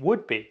yes, it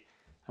would be.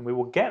 And we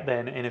will get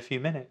there in a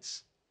few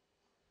minutes.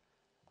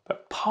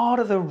 But part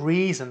of the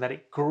reason that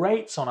it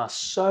grates on us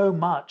so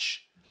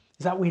much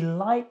is that we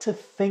like to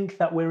think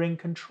that we're in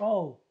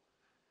control,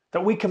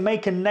 that we can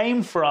make a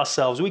name for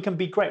ourselves, we can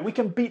be great, we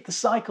can beat the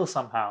cycle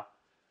somehow.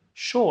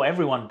 Sure,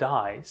 everyone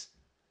dies,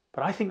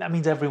 but I think that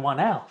means everyone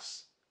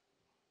else.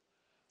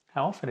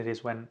 How often it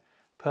is when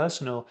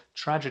personal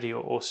tragedy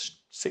or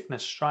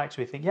sickness strikes,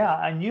 we think, yeah,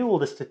 I knew all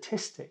the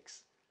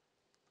statistics.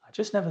 I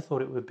just never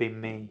thought it would be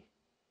me.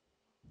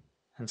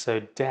 And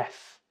so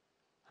death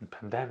and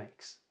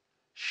pandemics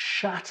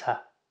shatter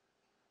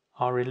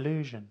our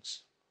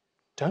illusions.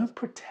 Don't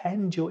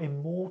pretend you're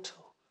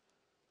immortal.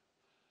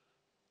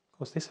 Of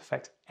course, this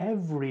affects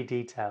every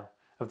detail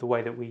of the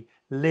way that we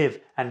live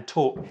and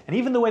talk, and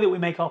even the way that we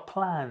make our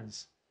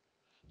plans.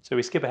 So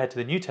we skip ahead to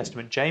the New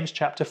Testament, James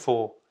chapter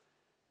 4,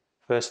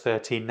 verse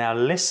 13. Now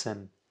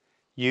listen,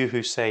 you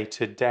who say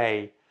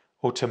today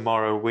or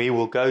tomorrow we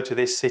will go to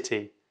this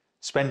city,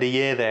 spend a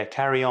year there,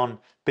 carry on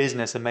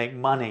business and make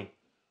money.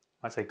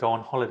 I might say go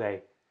on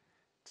holiday,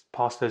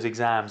 pass those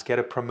exams, get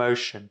a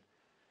promotion,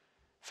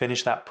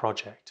 finish that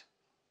project.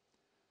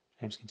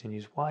 James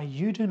continues, why,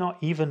 you do not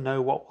even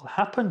know what will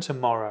happen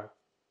tomorrow.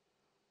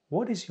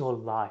 What is your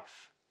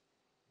life?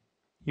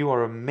 You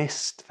are a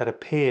mist that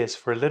appears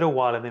for a little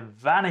while and then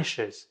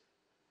vanishes.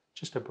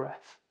 Just a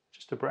breath,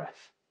 just a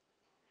breath.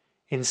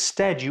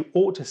 Instead, you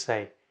ought to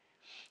say,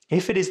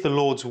 if it is the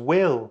Lord's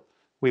will,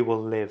 we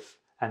will live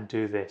and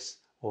do this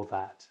or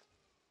that.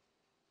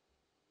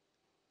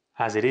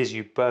 As it is,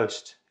 you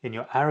boast in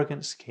your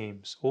arrogant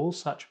schemes. All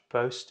such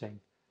boasting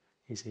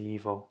is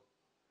evil.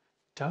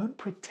 Don't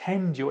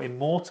pretend you're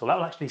immortal. That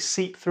will actually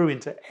seep through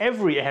into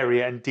every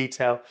area and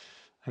detail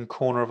and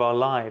corner of our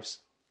lives.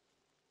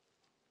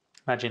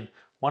 Imagine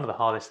one of the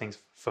hardest things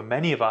for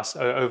many of us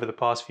over the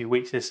past few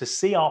weeks is to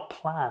see our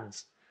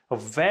plans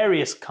of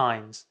various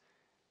kinds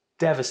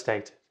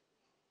devastated.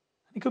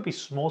 And it could be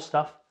small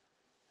stuff.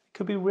 It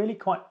could be really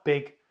quite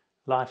big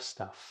life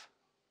stuff.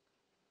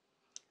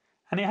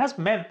 And it has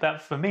meant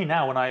that for me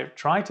now, when I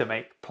try to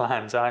make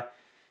plans, I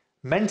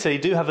mentally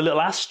do have a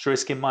little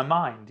asterisk in my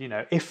mind,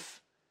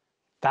 if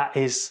that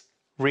is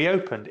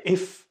reopened,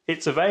 if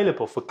it's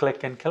available for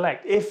click and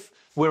collect, if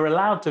we're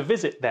allowed to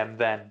visit them,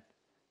 then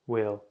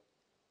we'll.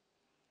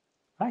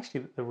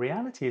 Actually, the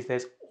reality is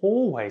there's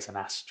always an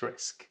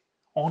asterisk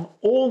on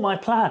all my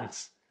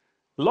plans.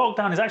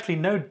 Lockdown is actually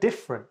no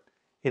different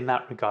in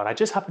that regard. I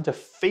just happen to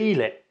feel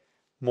it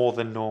more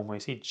than normal. You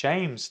see,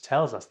 James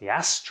tells us the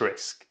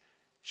asterisk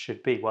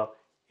should be, well,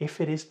 if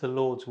it is the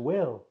Lord's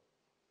will,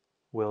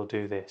 we'll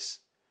do this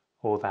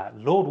or that.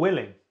 Lord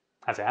willing,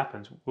 as it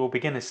happens, we'll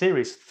begin a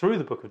series through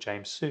the book of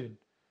James soon.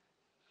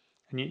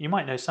 And you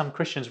might know some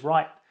Christians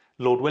write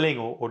Lord willing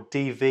or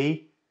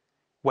DV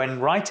when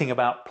writing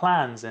about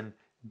plans and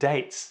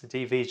dates.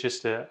 DV is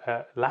just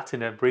a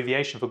Latin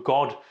abbreviation for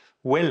God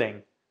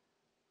willing.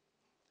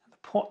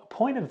 The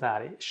point of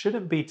that, it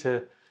shouldn't be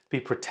to be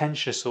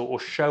pretentious or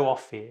show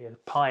offy in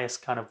a pious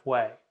kind of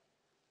way.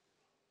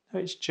 No,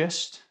 it's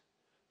just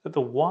that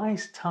the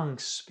wise tongue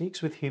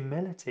speaks with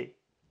humility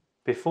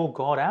before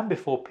God and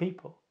before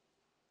people.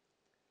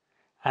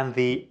 And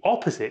the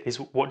opposite is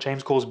what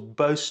James calls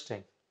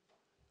boasting.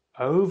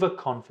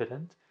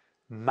 Overconfident,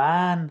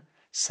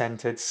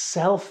 man-centered,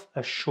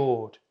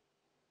 self-assured.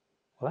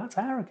 Well, that's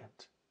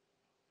arrogant.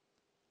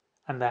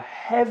 And the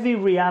heavy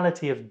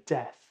reality of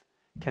death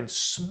can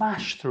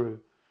smash through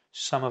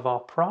some of our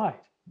pride.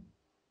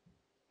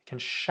 It can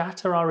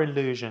shatter our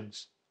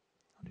illusions.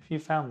 I wonder if you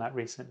found that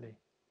recently.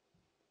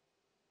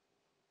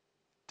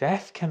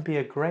 Death can be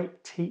a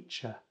great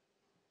teacher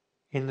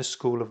in the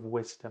school of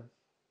wisdom.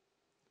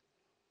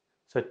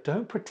 So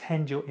don't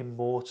pretend you're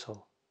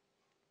immortal.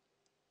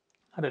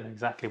 I don't know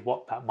exactly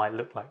what that might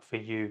look like for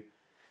you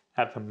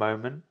at the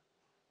moment,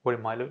 what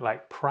it might look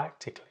like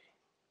practically.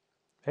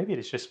 Maybe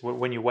it's just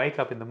when you wake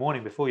up in the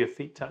morning before your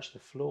feet touch the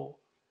floor.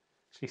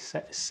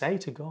 Say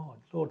to God,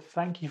 Lord,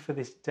 thank you for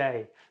this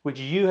day which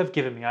you have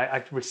given me.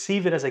 I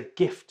receive it as a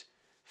gift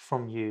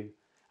from you,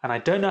 and I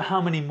don't know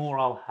how many more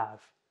I'll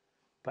have,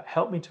 but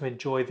help me to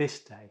enjoy this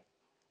day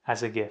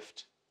as a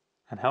gift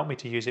and help me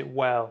to use it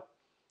well.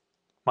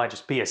 Might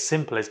just be as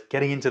simple as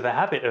getting into the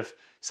habit of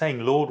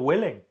saying, Lord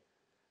willing,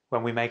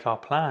 when we make our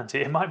plans.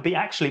 It might be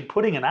actually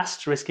putting an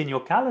asterisk in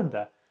your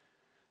calendar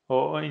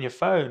or in your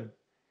phone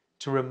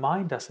to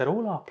remind us that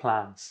all our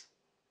plans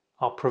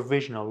are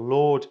provisional,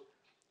 Lord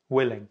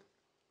willing.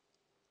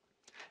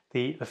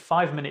 The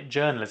 5-minute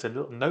journal is a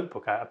little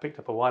notebook I picked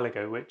up a while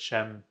ago, which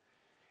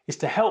is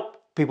to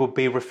help people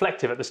be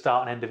reflective at the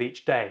start and end of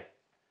each day.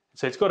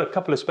 So it's got a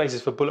couple of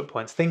spaces for bullet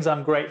points, things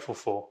I'm grateful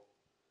for,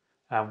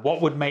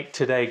 what would make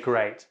today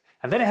great.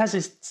 And then it has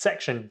this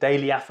section,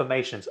 daily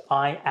affirmations,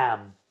 I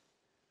am.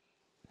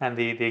 And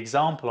the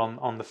example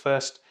on the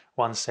first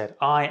one said,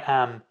 I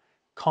am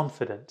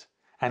confident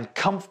and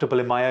comfortable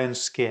in my own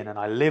skin, and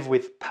I live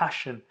with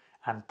passion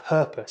and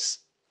purpose.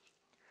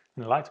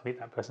 And I'd like to meet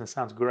that person, it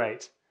sounds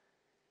great.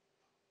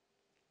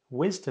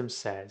 Wisdom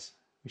says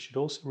we should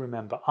also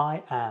remember,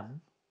 I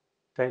am,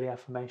 daily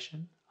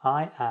affirmation,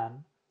 I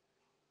am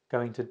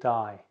going to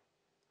die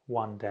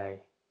one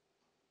day.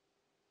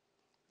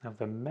 Now,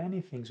 there are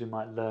many things we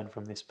might learn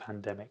from this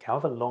pandemic,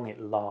 however long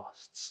it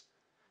lasts.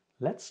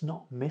 Let's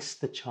not miss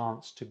the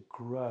chance to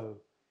grow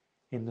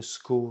in the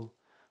school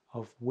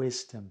of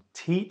wisdom.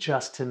 Teach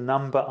us to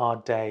number our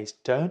days.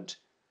 Don't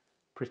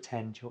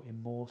pretend you're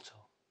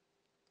immortal.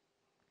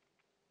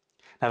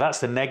 Now, that's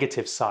the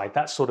negative side.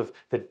 That's sort of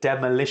the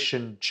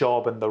demolition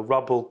job and the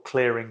rubble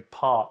clearing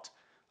part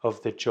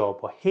of the job.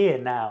 Well,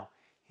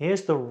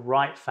 here's the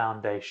right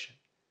foundation.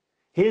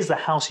 Here's the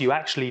house you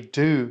actually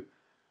do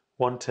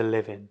want to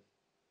live in.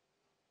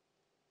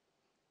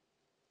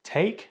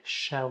 Take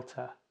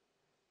shelter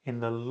in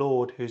the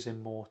Lord who's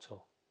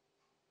immortal.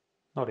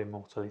 Not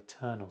immortal,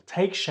 eternal.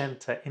 Take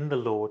shelter in the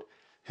Lord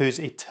who's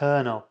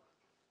eternal.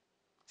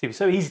 See, it's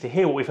so easy to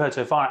hear what we've heard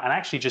so far and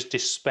actually just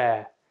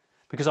despair,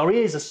 because our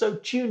ears are so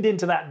tuned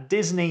into that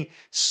Disney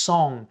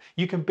song.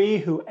 You can be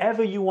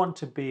whoever you want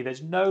to be.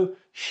 There's no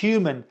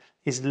human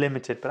is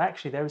limited, but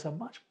actually there is a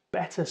much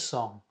better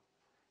song.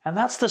 And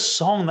that's the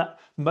song that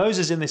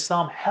Moses in this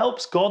psalm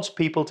helps God's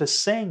people to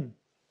sing.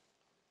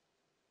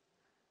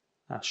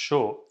 Now,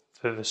 sure,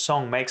 the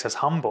song makes us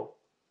humble.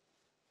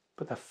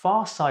 But the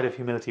far side of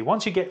humility,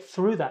 once you get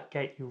through that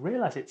gate, you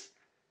realize it's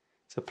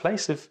a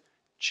place of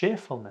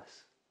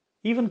cheerfulness,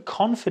 even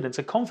confidence,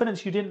 a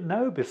confidence you didn't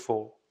know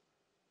before.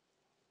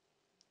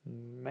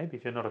 Maybe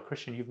if you're not a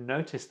Christian, you've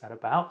noticed that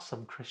about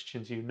some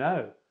Christians you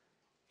know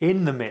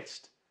in the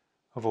midst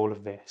of all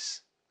of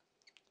this.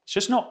 It's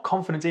just not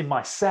confidence in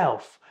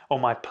myself or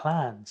my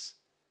plans,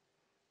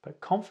 but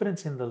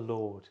confidence in the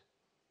Lord.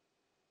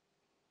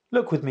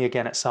 Look with me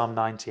again at Psalm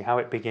 90, how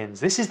it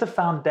begins. This is the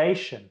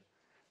foundation.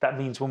 That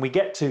means when we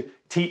get to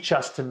teach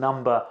us to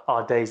number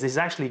our days, this is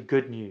actually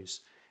good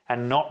news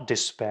and not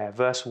despair.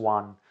 Verse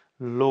 1,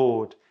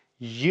 Lord,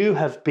 you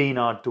have been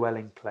our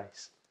dwelling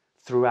place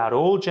throughout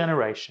all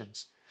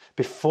generations.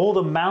 Before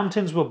the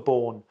mountains were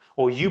born,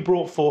 or you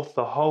brought forth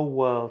the whole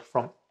world,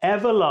 from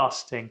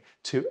everlasting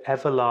to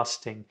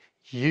everlasting,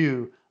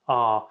 you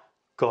are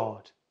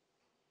God.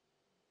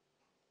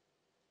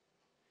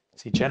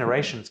 See,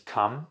 generations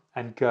come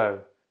and go.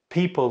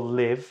 People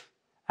live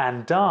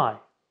and die.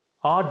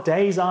 Our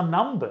days are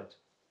numbered.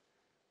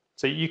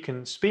 So you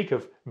can speak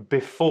of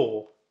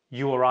before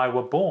you or I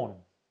were born.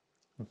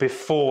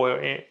 Before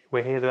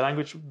we hear the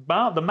language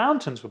about the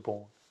mountains were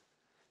born.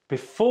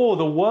 Before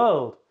the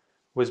world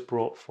was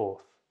brought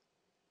forth.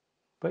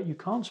 But you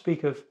can't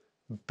speak of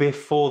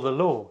before the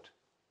Lord.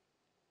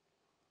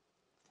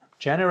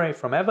 Generate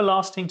from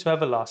everlasting to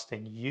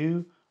everlasting,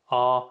 you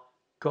are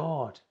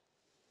God.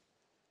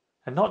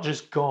 And not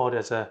just God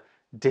as a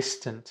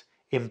distant,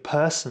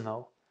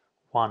 impersonal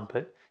one,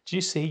 but do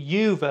you see,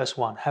 you, verse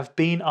 1, have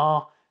been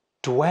our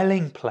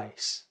dwelling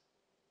place.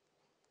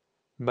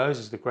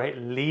 Moses, the great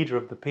leader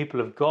of the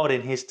people of God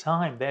in his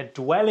time, their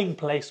dwelling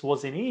place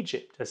was in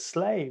Egypt as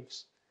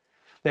slaves.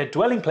 Their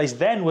dwelling place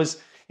then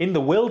was in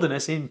the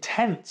wilderness in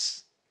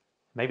tents.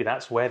 Maybe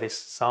that's where this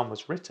psalm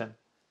was written.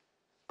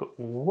 But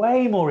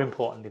way more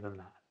importantly than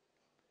that,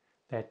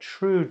 their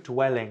true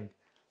dwelling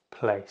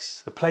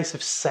place, the place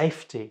of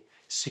safety,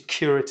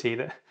 security,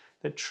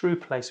 the true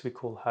place we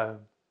call home.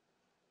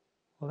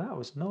 Well, that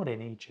was not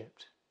in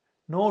Egypt,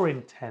 nor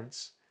in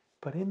tents,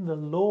 but in the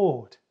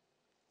Lord.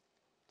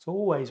 It's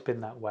always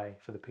been that way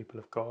for the people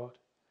of God.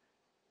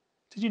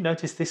 Did you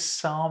notice this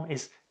psalm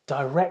is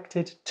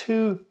directed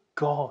to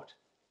God?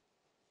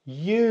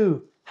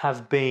 You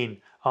have been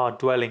our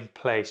dwelling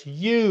place.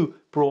 You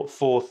brought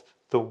forth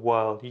the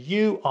world.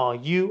 You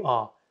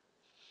are.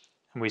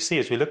 And we see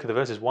as we look at the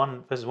verses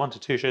 1 to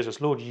 2 shows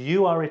us, Lord,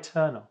 you are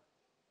eternal.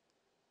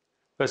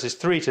 Verses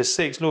 3 to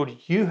 6, Lord,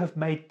 you have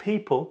made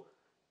people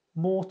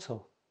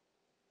mortal.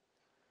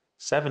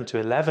 7 to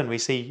 11, we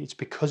see it's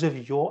because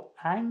of your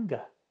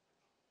anger.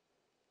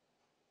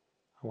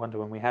 I wonder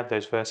when we had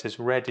those verses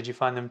read, did you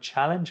find them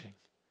challenging,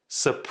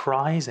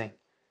 surprising?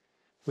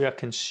 We are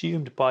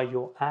consumed by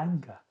your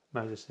anger,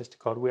 Moses says to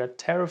God. We are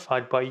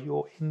terrified by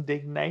your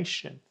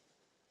indignation.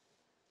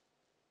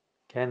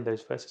 Again,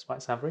 those verses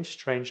might sound very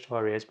strange to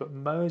our ears, but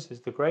Moses,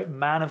 the great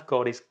man of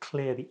God, is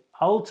clear. The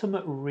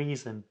ultimate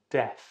reason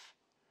death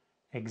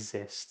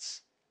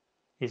exists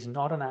is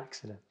not an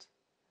accident.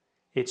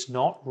 It's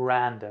not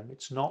random.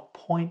 It's not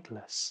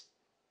pointless.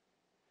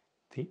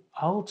 The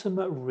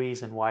ultimate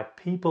reason why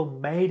people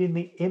made in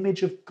the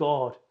image of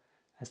God,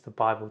 as the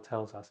Bible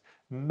tells us,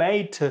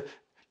 made to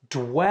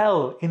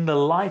dwell in the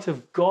light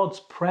of God's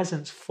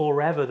presence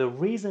forever, the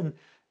reason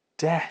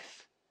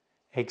death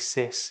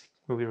exists,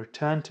 when we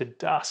return to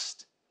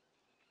dust,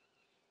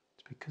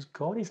 it's because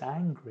God is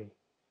angry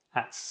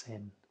at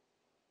sin.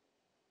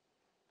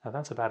 Now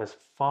that's about as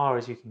far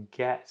as you can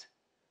get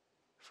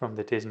from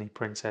the Disney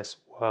princess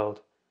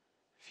world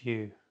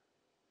view.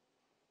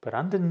 But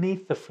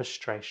underneath the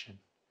frustration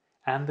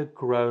and the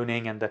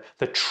groaning and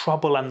the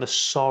trouble and the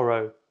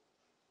sorrow,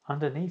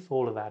 underneath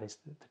all of that is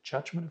the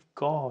judgment of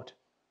God.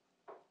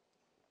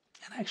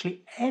 And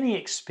actually any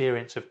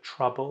experience of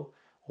trouble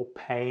or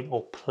pain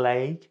or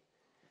plague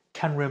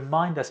can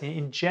remind us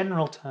in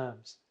general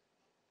terms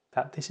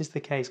that this is the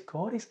case.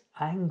 God is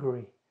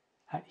angry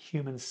at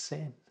human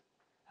sin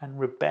and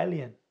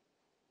rebellion.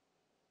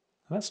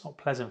 And that's not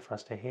pleasant for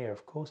us to hear,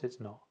 of course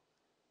it's not.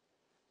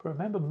 But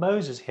remember,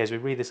 Moses here, as we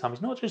read this psalm,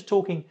 he's not just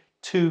talking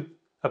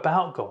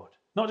about God,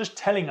 not just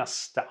telling us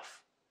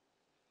stuff.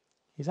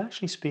 He's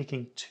actually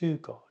speaking to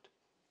God.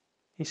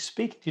 He's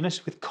speaking,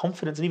 with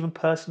confidence and even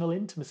personal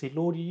intimacy.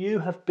 Lord, you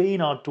have been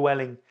our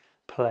dwelling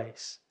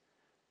place.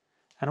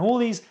 And all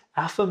these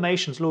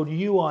affirmations, Lord,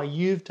 you are,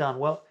 you've done,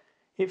 well,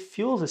 it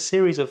fuels a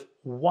series of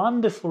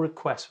wonderful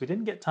requests. We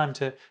didn't get time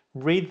to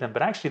read them,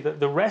 but actually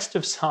the rest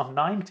of Psalm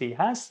 90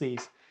 has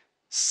these.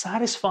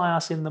 Satisfy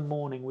us in the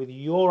morning with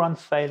your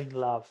unfailing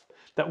love,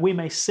 that we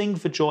may sing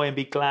for joy and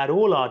be glad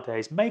all our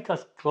days. Make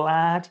us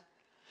glad.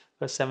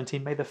 Verse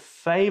 17, may the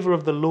favor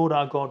of the Lord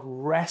our God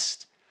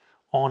rest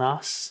on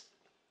us.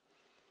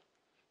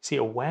 See,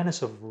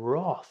 awareness of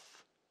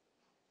wrath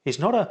is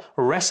not a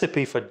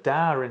recipe for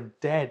dour and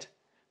dead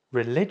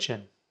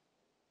religion.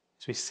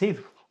 As we see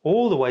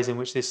all the ways in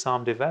which this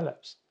psalm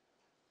develops.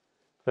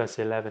 Verse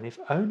 11, if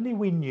only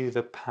we knew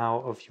the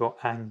power of your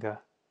anger.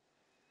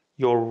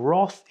 Your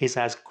wrath is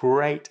as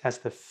great as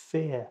the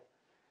fear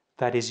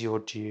that is your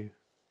due.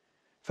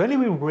 If only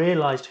we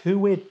realized who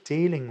we're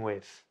dealing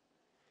with.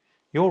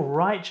 Your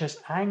righteous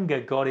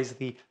anger, God, is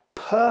the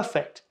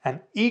perfect and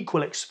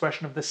equal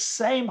expression of the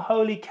same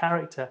holy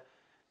character.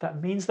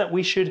 That means that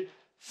we should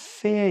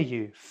fear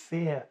you,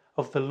 fear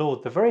of the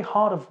Lord, the very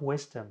heart of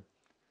wisdom,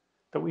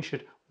 that we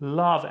should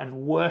love and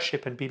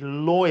worship and be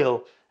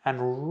loyal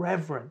and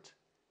reverent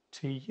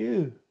to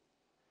you.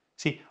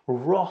 See,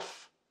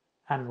 wrath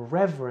and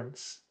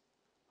reverence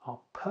are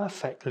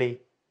perfectly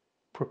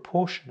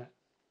proportionate.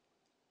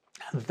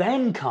 And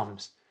then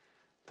comes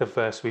the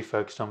verse we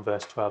focused on,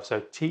 verse 12. So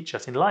teach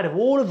us, in light of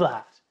all of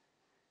that,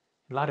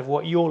 in light of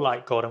what you're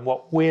like, God, and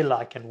what we're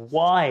like, and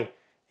why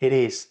it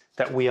is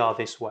that we are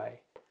this way,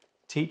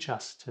 teach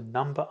us to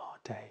number our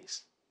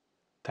days,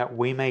 that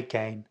we may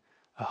gain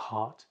a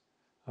heart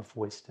of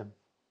wisdom.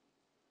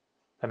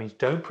 That means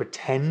don't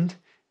pretend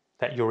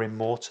that you're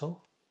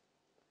immortal.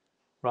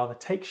 Rather,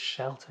 take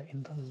shelter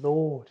in the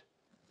Lord,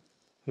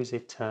 who's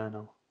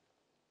eternal.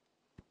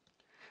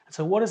 And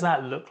so what does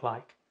that look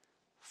like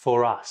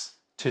for us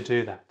to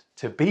do that,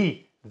 to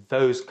be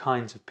those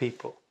kinds of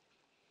people?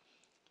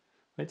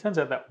 Well, it turns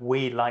out that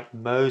we, like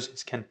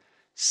Moses, can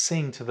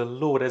sing to the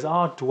Lord as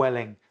our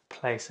dwelling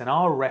place and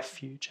our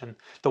refuge, and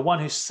the one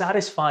who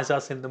satisfies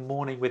us in the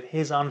morning with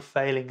his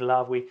unfailing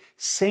love. We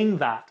sing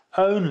that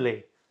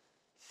only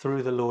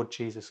through the Lord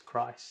Jesus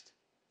Christ.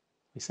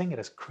 We sing it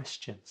as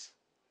Christians.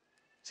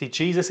 See,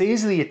 Jesus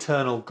is the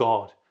eternal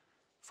God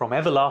from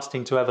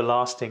everlasting to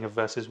everlasting of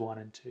verses 1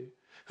 and 2,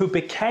 who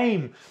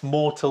became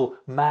mortal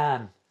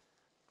man,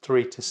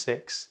 3 to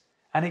 6,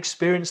 and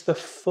experienced the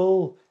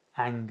full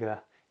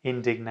anger,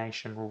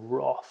 indignation,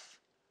 wrath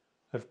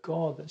of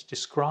God that's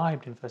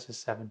described in verses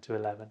 7 to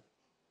 11.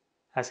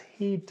 As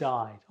he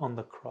died on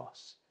the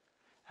cross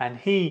and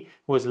he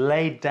was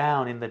laid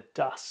down in the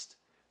dust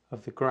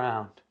of the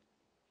ground,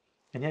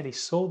 and yet he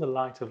saw the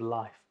light of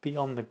life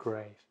beyond the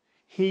grave.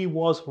 He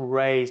was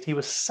raised. He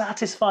was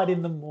satisfied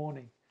in the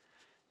morning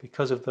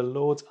because of the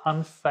Lord's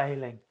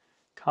unfailing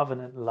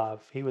covenant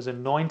love. He was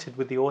anointed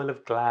with the oil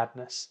of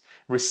gladness,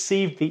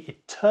 received the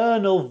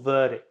eternal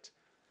verdict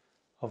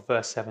of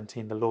verse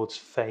 17, the Lord's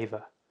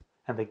favor,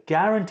 and the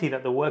guarantee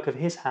that the work of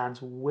his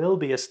hands will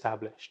be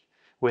established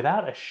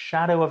without a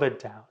shadow of a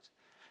doubt.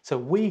 So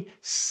we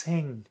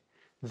sing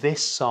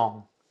this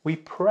song. We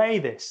pray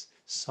this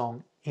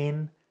song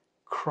in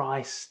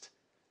Christ,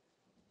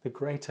 the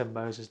greater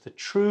Moses, the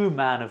true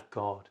man of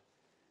God,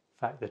 in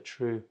fact, the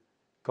true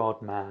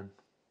God-man.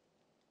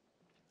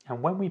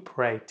 And when we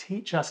pray,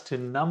 teach us to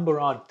number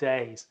our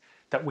days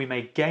that we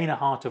may gain a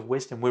heart of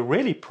wisdom, we're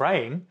really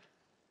praying,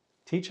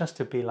 teach us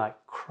to be like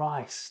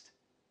Christ,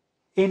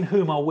 in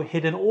whom are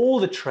hidden all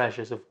the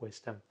treasures of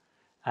wisdom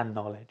and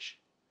knowledge.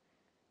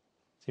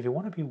 So if you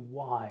want to be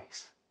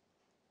wise,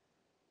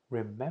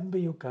 remember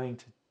you're going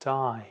to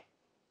die.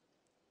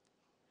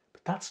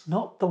 But that's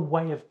not the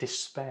way of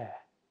despair.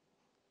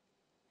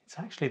 It's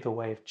actually the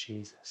way of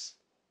Jesus.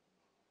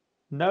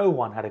 No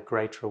one had a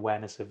greater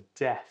awareness of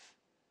death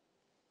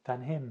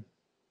than him.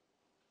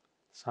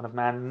 The Son of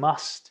Man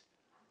must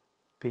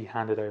be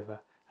handed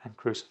over and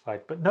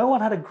crucified. But no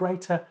one had a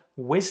greater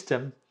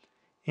wisdom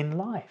in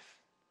life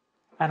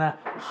and a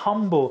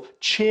humble,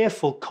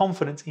 cheerful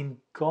confidence in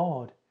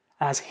God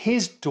as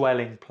his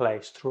dwelling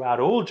place throughout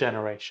all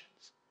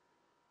generations.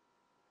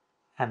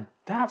 And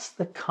that's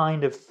the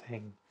kind of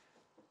thing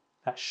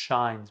that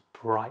shines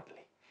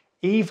brightly,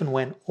 even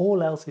when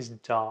all else is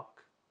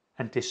dark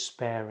and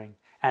despairing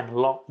and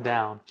locked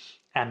down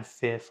and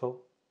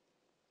fearful.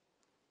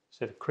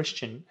 So the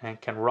Christian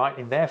can write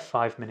in their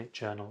 5-minute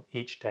journal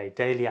each day,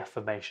 daily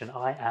affirmation,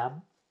 I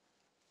am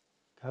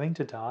going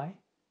to die,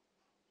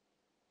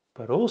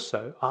 but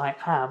also I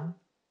am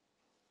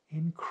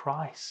in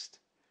Christ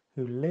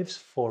who lives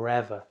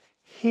forever.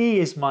 He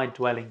is my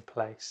dwelling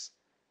place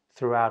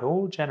throughout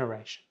all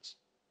generations.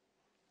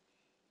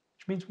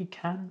 Which means we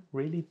can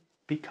really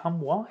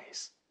become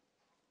wise,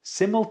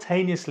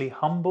 simultaneously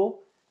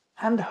humble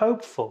and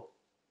hopeful,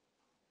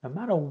 no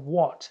matter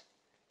what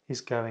is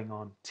going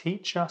on.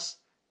 Teach us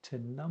to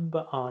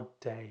number our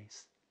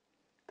days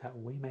that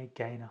we may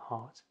gain a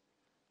heart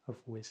of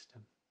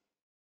wisdom.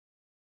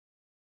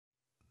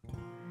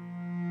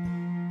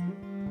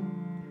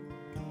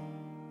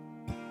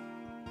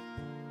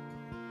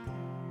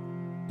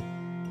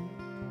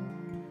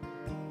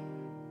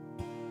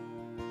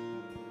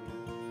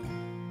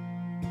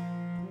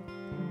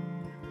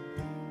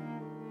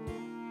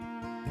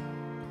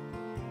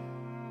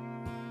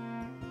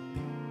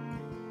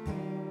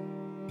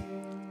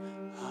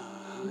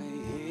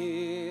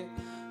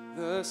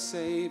 The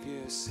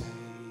Savior say,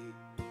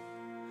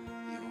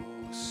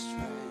 your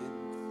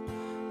strength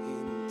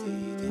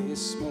indeed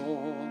is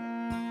small.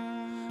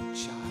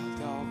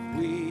 Child of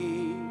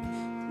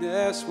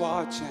weakness,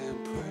 watch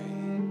and pray.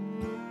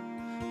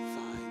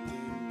 Find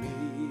in me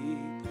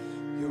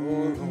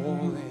your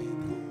all in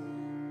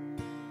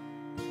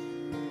all.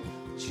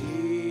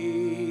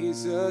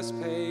 Jesus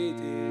paid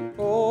it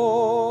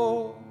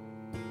all.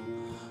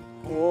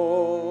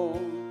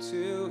 All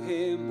to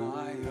him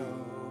I owe.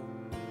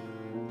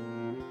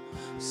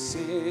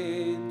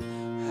 Sin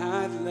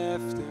had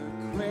left a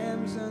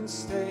crimson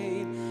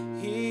stain,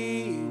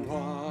 he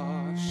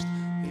washed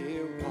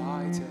it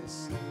white as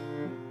snow.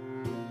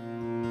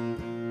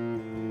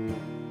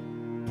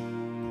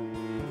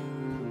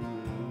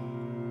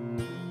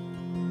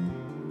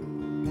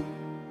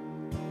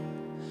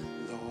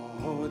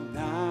 Lord,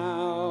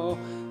 now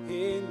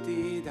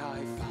indeed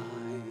I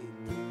find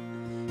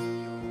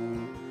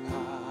your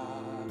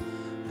power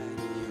and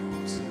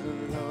yours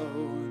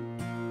alone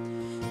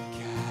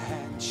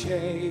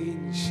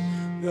change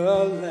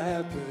the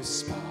leper's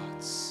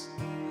spots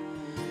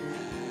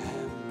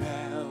and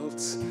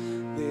melt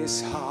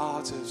this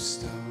heart of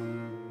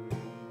stone.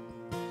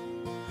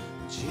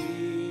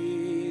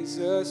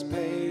 Jesus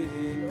paid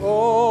it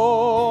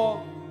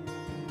all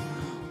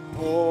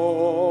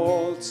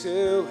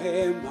to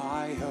him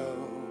I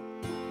owe.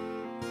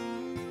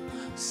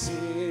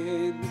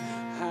 Sin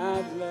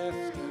had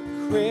left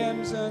a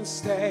crimson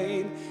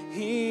stain,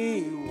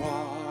 he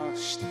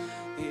washed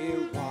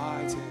it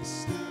white as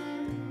snow.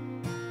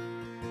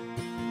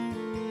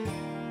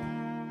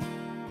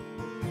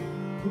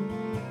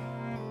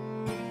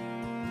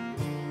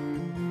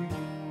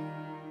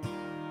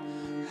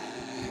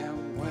 And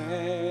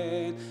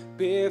when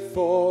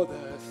before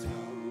the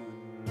throne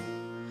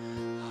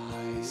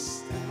I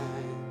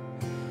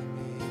stand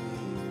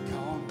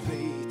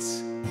incomplete,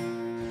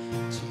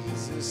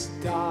 Jesus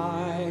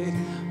died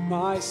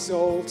my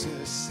soul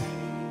to save.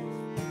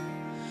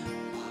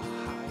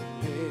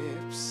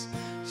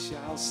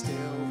 Shall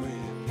still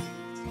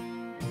repeat,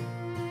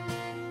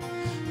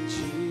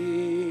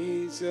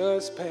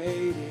 Jesus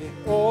paid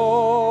it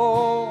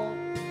all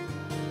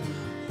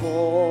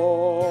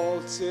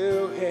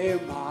to him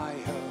I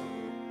owe.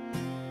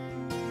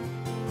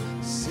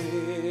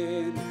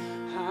 Sin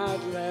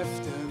had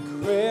left a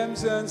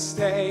crimson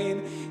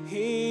stain,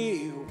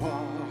 he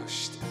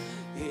washed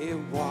it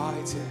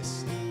white as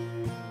snow.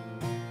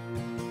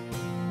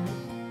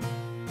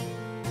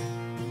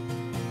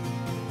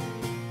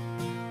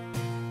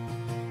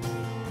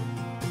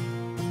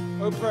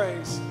 Oh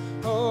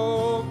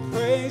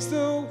praise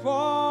the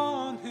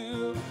one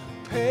who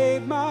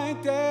paid my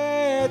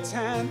debt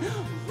and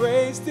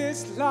raised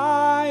this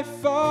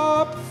life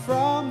up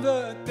from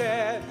the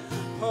dead.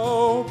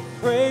 Oh,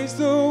 praise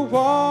the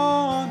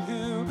one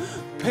who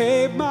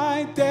paid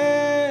my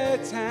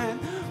debt and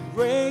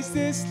raised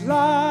this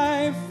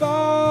life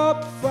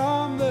up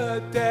from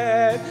the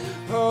dead.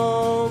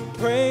 Oh,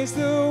 praise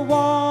the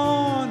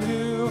one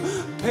who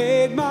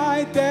paid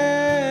my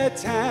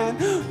debt and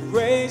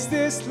raised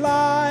this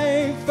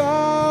life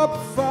up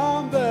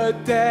from the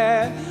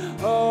dead.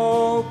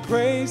 Oh,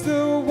 praise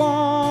the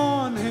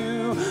one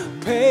who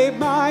paid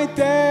my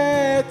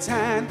debt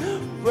and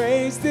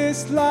raised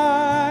this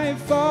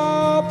life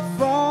up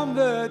from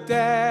the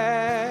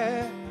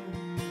dead.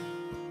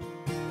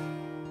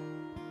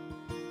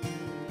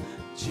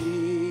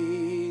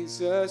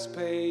 Jesus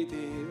paid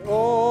it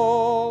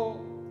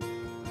all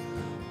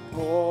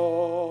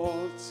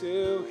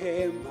to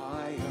him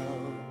I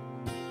owe.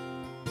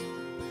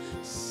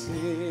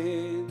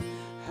 Sin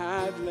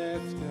had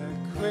left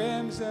a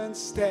crimson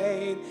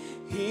stain,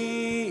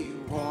 he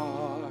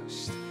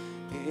washed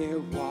it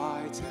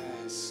white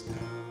as snow.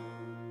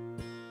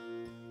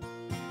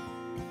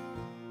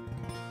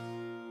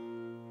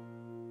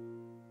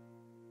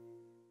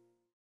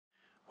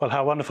 Well,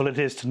 how wonderful it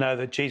is to know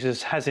that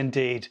Jesus has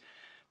indeed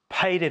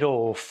paid it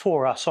all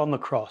for us on the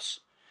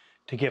cross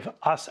to give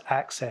us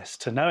access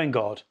to knowing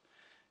God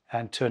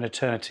and to an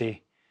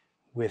eternity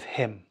with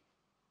him.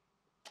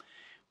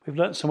 We've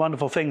learnt some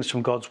wonderful things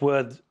from God's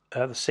word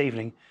this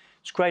evening.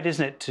 It's great,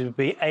 isn't it, to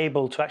be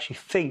able to actually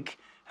think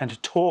and to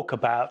talk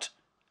about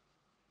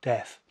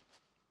death.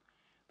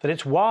 That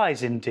it's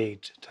wise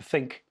indeed to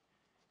think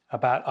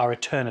about our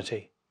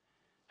eternity.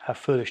 How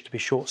foolish to be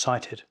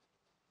short-sighted.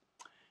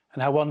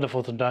 And how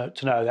wonderful to know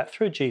that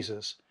through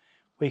Jesus,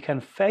 we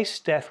can face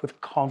death with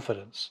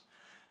confidence.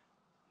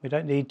 We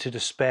don't need to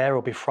despair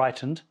or be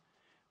frightened,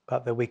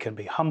 but that we can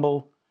be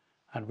humble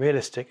and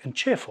realistic and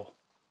cheerful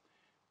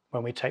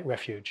when we take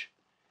refuge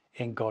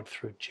in God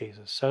through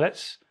Jesus. So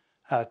let's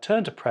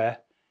turn to prayer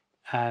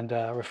and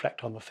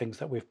reflect on the things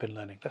that we've been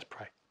learning. Let's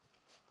pray.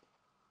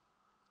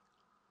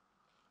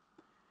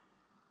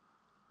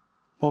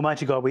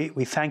 Almighty God,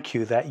 we thank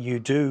you that you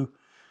do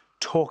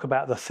talk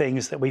about the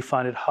things that we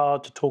find it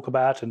hard to talk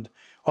about and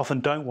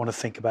often don't want to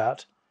think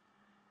about.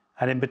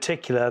 And in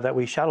particular, that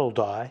we shall all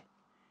die,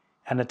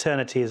 and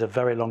eternity is a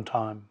very long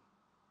time.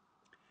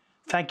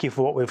 Thank you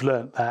for what we've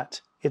learnt, that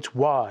it's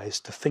wise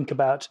to think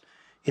about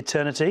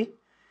eternity,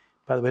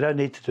 but we don't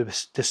need to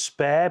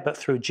despair, but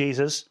through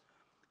Jesus,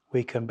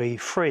 we can be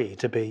free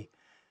to be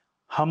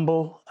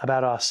humble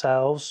about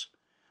ourselves,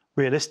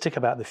 realistic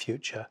about the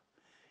future,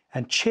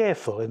 and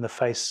cheerful in the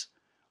face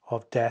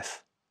of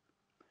death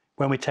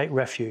when we take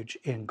refuge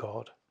in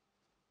God.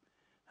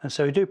 And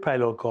so we do pray,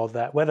 Lord God,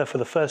 that whether for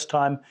the first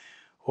time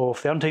or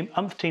for the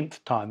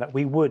umpteenth time, that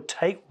we would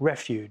take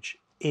refuge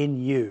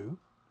in you,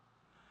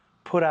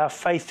 put our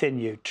faith in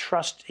you,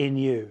 trust in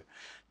you,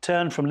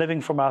 turn from living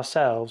from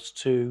ourselves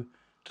to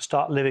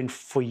start living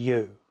for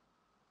you.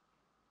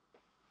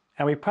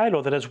 And we pray,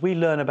 Lord, that as we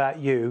learn about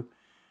you,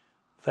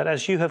 that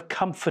as you have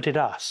comforted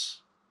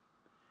us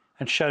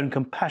and shown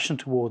compassion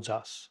towards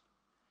us,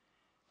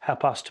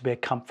 help us to be a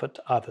comfort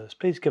to others.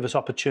 Please give us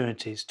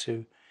opportunities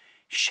to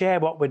share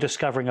what we're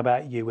discovering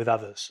about you with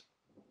others,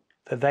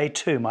 that they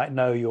too might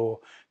know your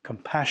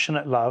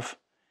compassionate love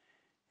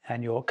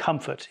and your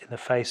comfort in the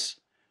face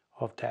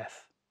of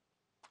death.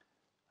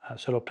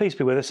 So Lord, please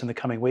be with us in the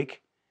coming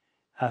week.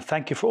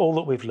 Thank you for all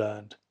that we've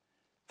learned.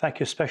 Thank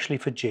you especially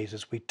for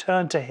Jesus. We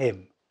turn to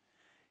him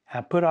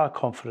and put our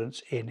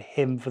confidence in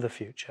him for the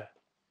future.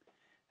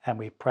 And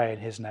we pray in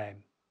his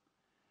name.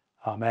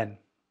 Amen.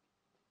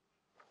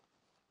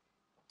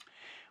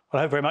 Well,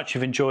 I hope very much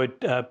you've enjoyed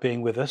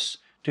being with us.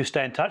 Do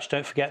stay in touch.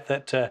 Don't forget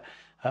that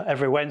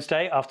every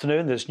Wednesday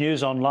afternoon there's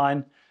news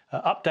online,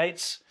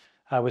 updates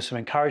with some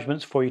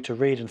encouragements for you to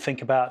read and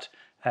think about,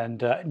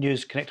 and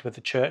news connected with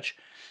the church.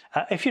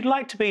 If you'd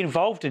like to be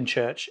involved in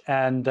church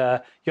and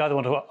you either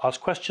want to ask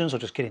questions or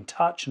just get in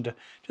touch and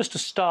just to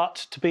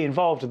start to be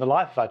involved in the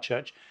life of our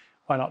church,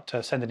 why not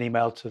send an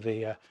email to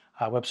the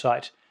our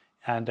website,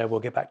 and we'll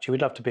get back to you.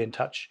 We'd love to be in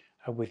touch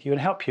with you and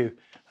help you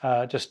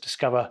just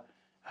discover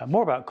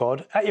more about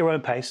God at your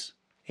own pace,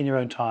 in your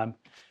own time.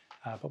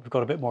 But we've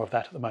got a bit more of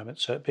that at the moment,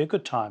 so it'd be a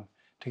good time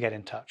to get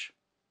in touch.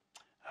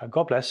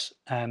 God bless,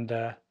 and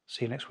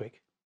see you next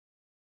week.